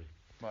Treasury.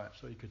 Right.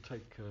 So he could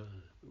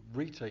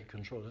retake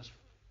control. That's,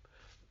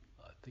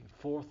 I think,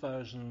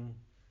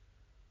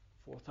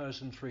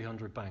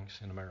 4,300 banks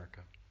in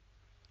America.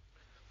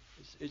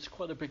 It's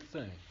quite a big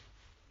thing.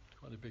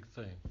 Quite a big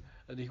thing.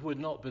 And he would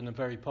not have been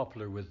very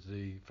popular with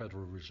the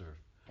Federal Reserve.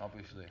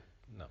 Obviously.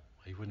 No,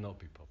 he would not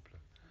be popular.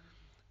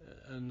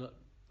 And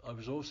I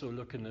was also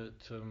looking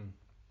at,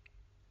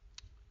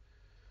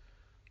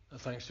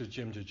 thanks to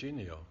Jim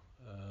DeGenio,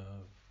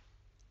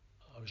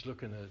 I was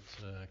looking at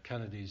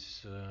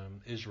Kennedy's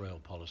Israel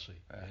policy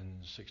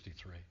in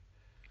 '63.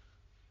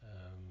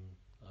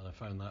 And I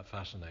found that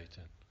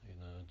fascinating. You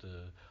know,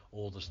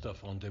 all the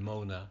stuff on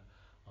Dimona,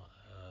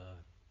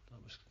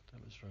 that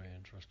was very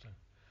interesting.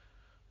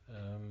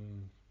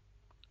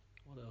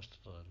 What else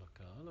did I look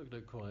at? I looked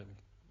at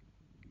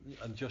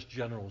and just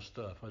general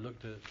stuff. I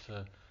looked at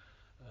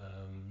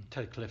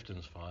Ted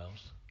Clifton's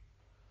files.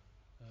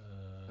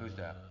 Who's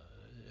that?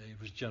 He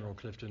was General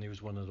Clifton. He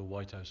was one of the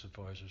White House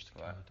advisors to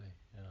Kennedy.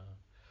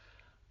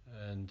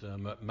 Yeah. And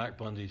Mac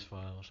Bundy's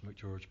files,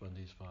 McGeorge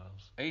Bundy's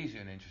files. He's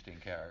an interesting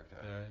character.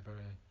 Very,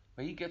 very.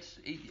 But he gets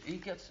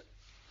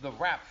the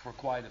rap for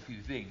quite a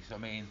few things. I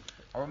mean,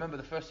 I remember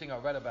the first thing I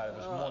read about it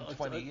was more than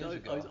 20 years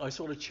ago. I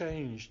sort of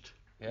changed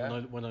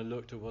Yeah? when I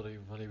looked at what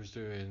he was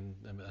doing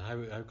and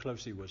how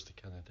close he was to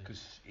Kennedy.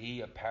 Because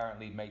he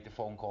apparently made the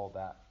phone call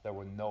that there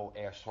were no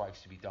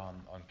airstrikes to be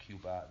done on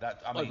Cuba.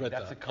 I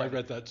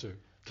read that too.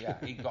 Yeah,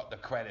 he got the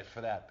credit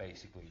for that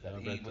basically. That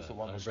he was the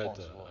one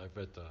responsible. I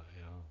read that.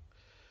 Yeah.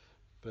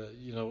 But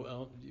you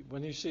know,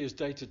 when you see his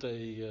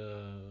day-to-day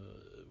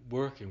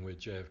working with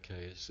JFK,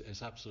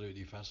 it's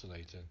absolutely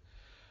fascinating.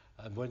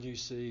 And when you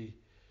see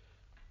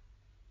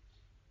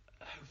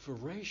how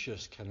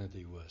voracious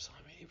Kennedy was,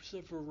 I mean, he was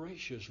a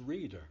voracious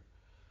reader,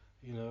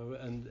 you know.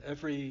 And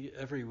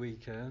every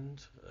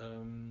weekend,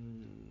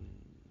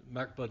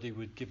 Mac Buddy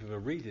would give him a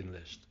reading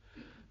list,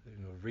 you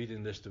know,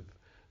 reading list of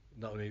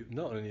not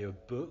only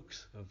of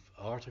books, of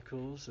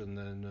articles, and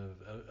then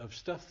of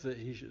stuff that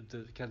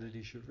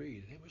Kennedy should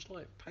read. It was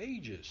like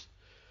pages.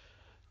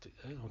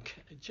 You know,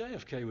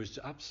 JFK was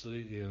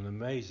absolutely an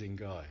amazing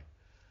guy.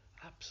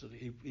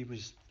 Absolutely, he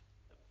was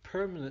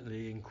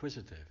permanently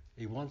inquisitive.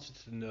 He wanted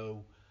to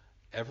know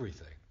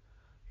everything,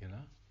 you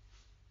know.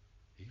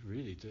 He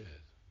really did.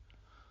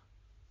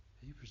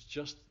 He was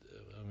just,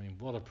 I mean,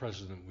 what a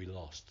president we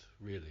lost,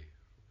 really.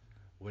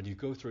 When you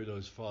go through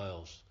those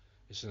files,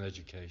 it's an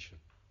education.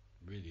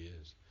 It really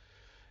is.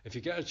 If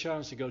you get a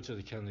chance to go to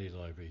the Kennedy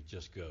Library,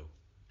 just go.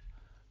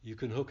 You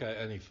can hook out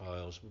any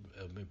files.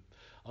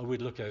 I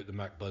would look out the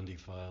Mac Bundy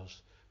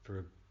files for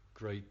a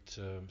great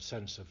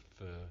sense of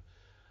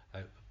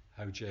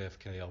how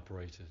JFK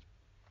operated.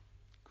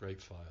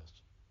 Great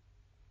files.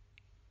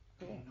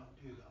 Can you not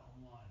do that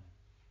online?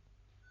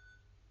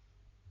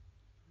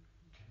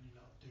 Can you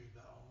not do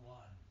that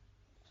online?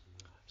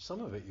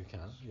 Some of it you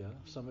can, yeah.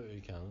 Some of it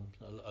you can.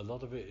 A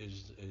lot of it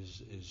is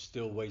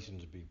still waiting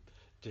to be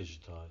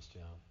digitized,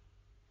 yeah.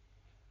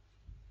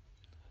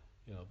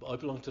 You know, but I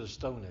belong to the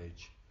Stone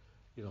Age.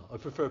 You know, I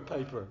prefer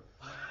paper.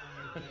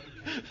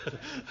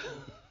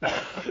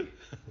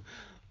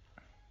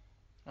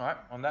 All right,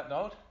 on that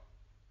note,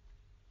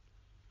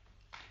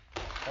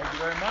 thank you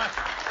very much.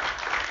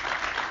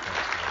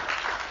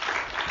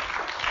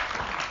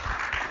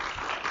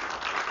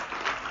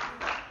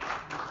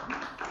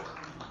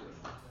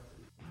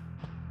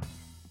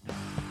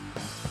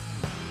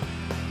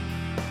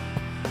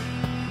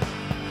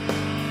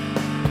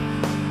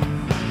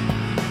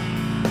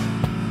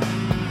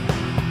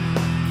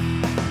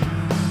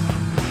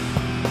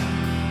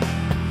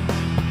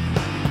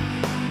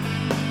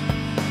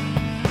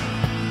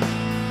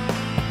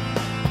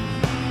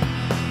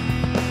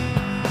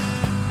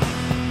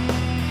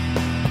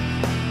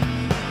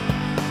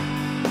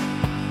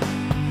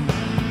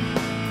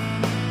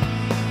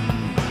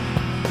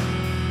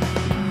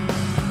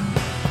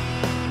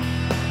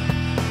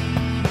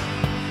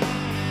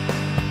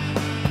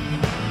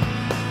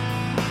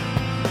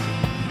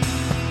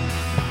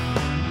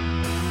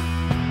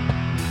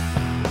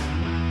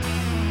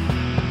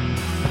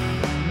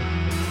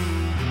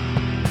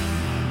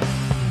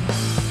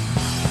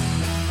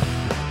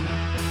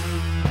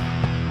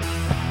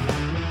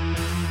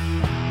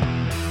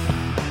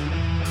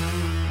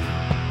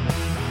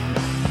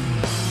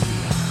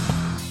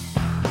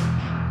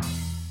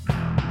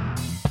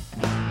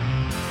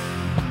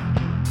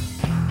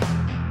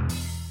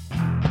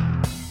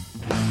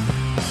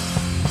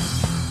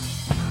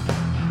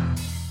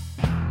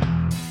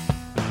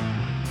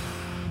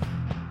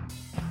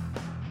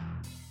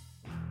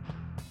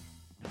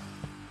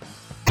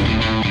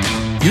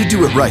 You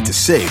do it right to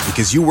save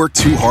because you work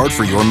too hard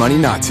for your money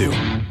not to.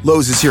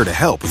 Lowe's is here to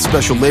help with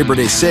special Labor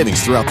Day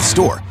savings throughout the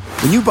store.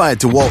 When you buy a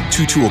DeWalt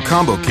 2-tool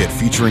combo kit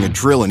featuring a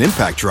drill and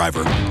impact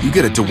driver, you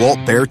get a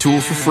DeWalt Bear tool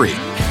for free.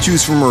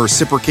 Choose from a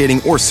reciprocating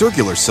or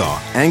circular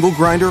saw, angle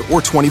grinder,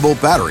 or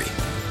 20-volt battery.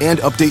 And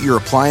update your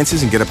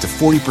appliances and get up to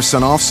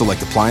 40% off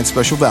select appliance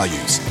special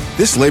values.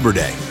 This Labor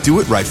Day,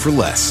 do it right for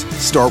less.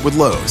 Start with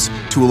Lowe's.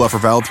 Tool offer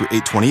valid through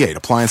 8/28.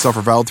 Appliance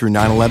offer valid through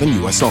 9/11,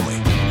 U.S. only.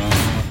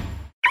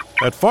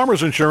 At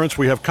Farmers Insurance,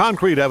 we have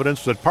concrete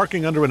evidence that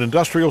parking under an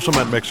industrial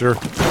cement mixer,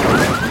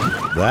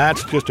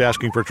 that's just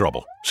asking for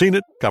trouble. Seen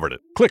it, covered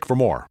it. Click for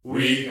more.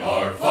 We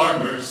are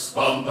farmers.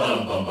 Bum,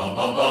 bum, bum, bum,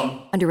 bum,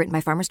 bum. Underwritten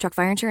by Farmers Truck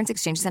Fire Insurance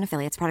Exchanges and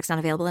Affiliates. Products not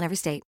available in every state.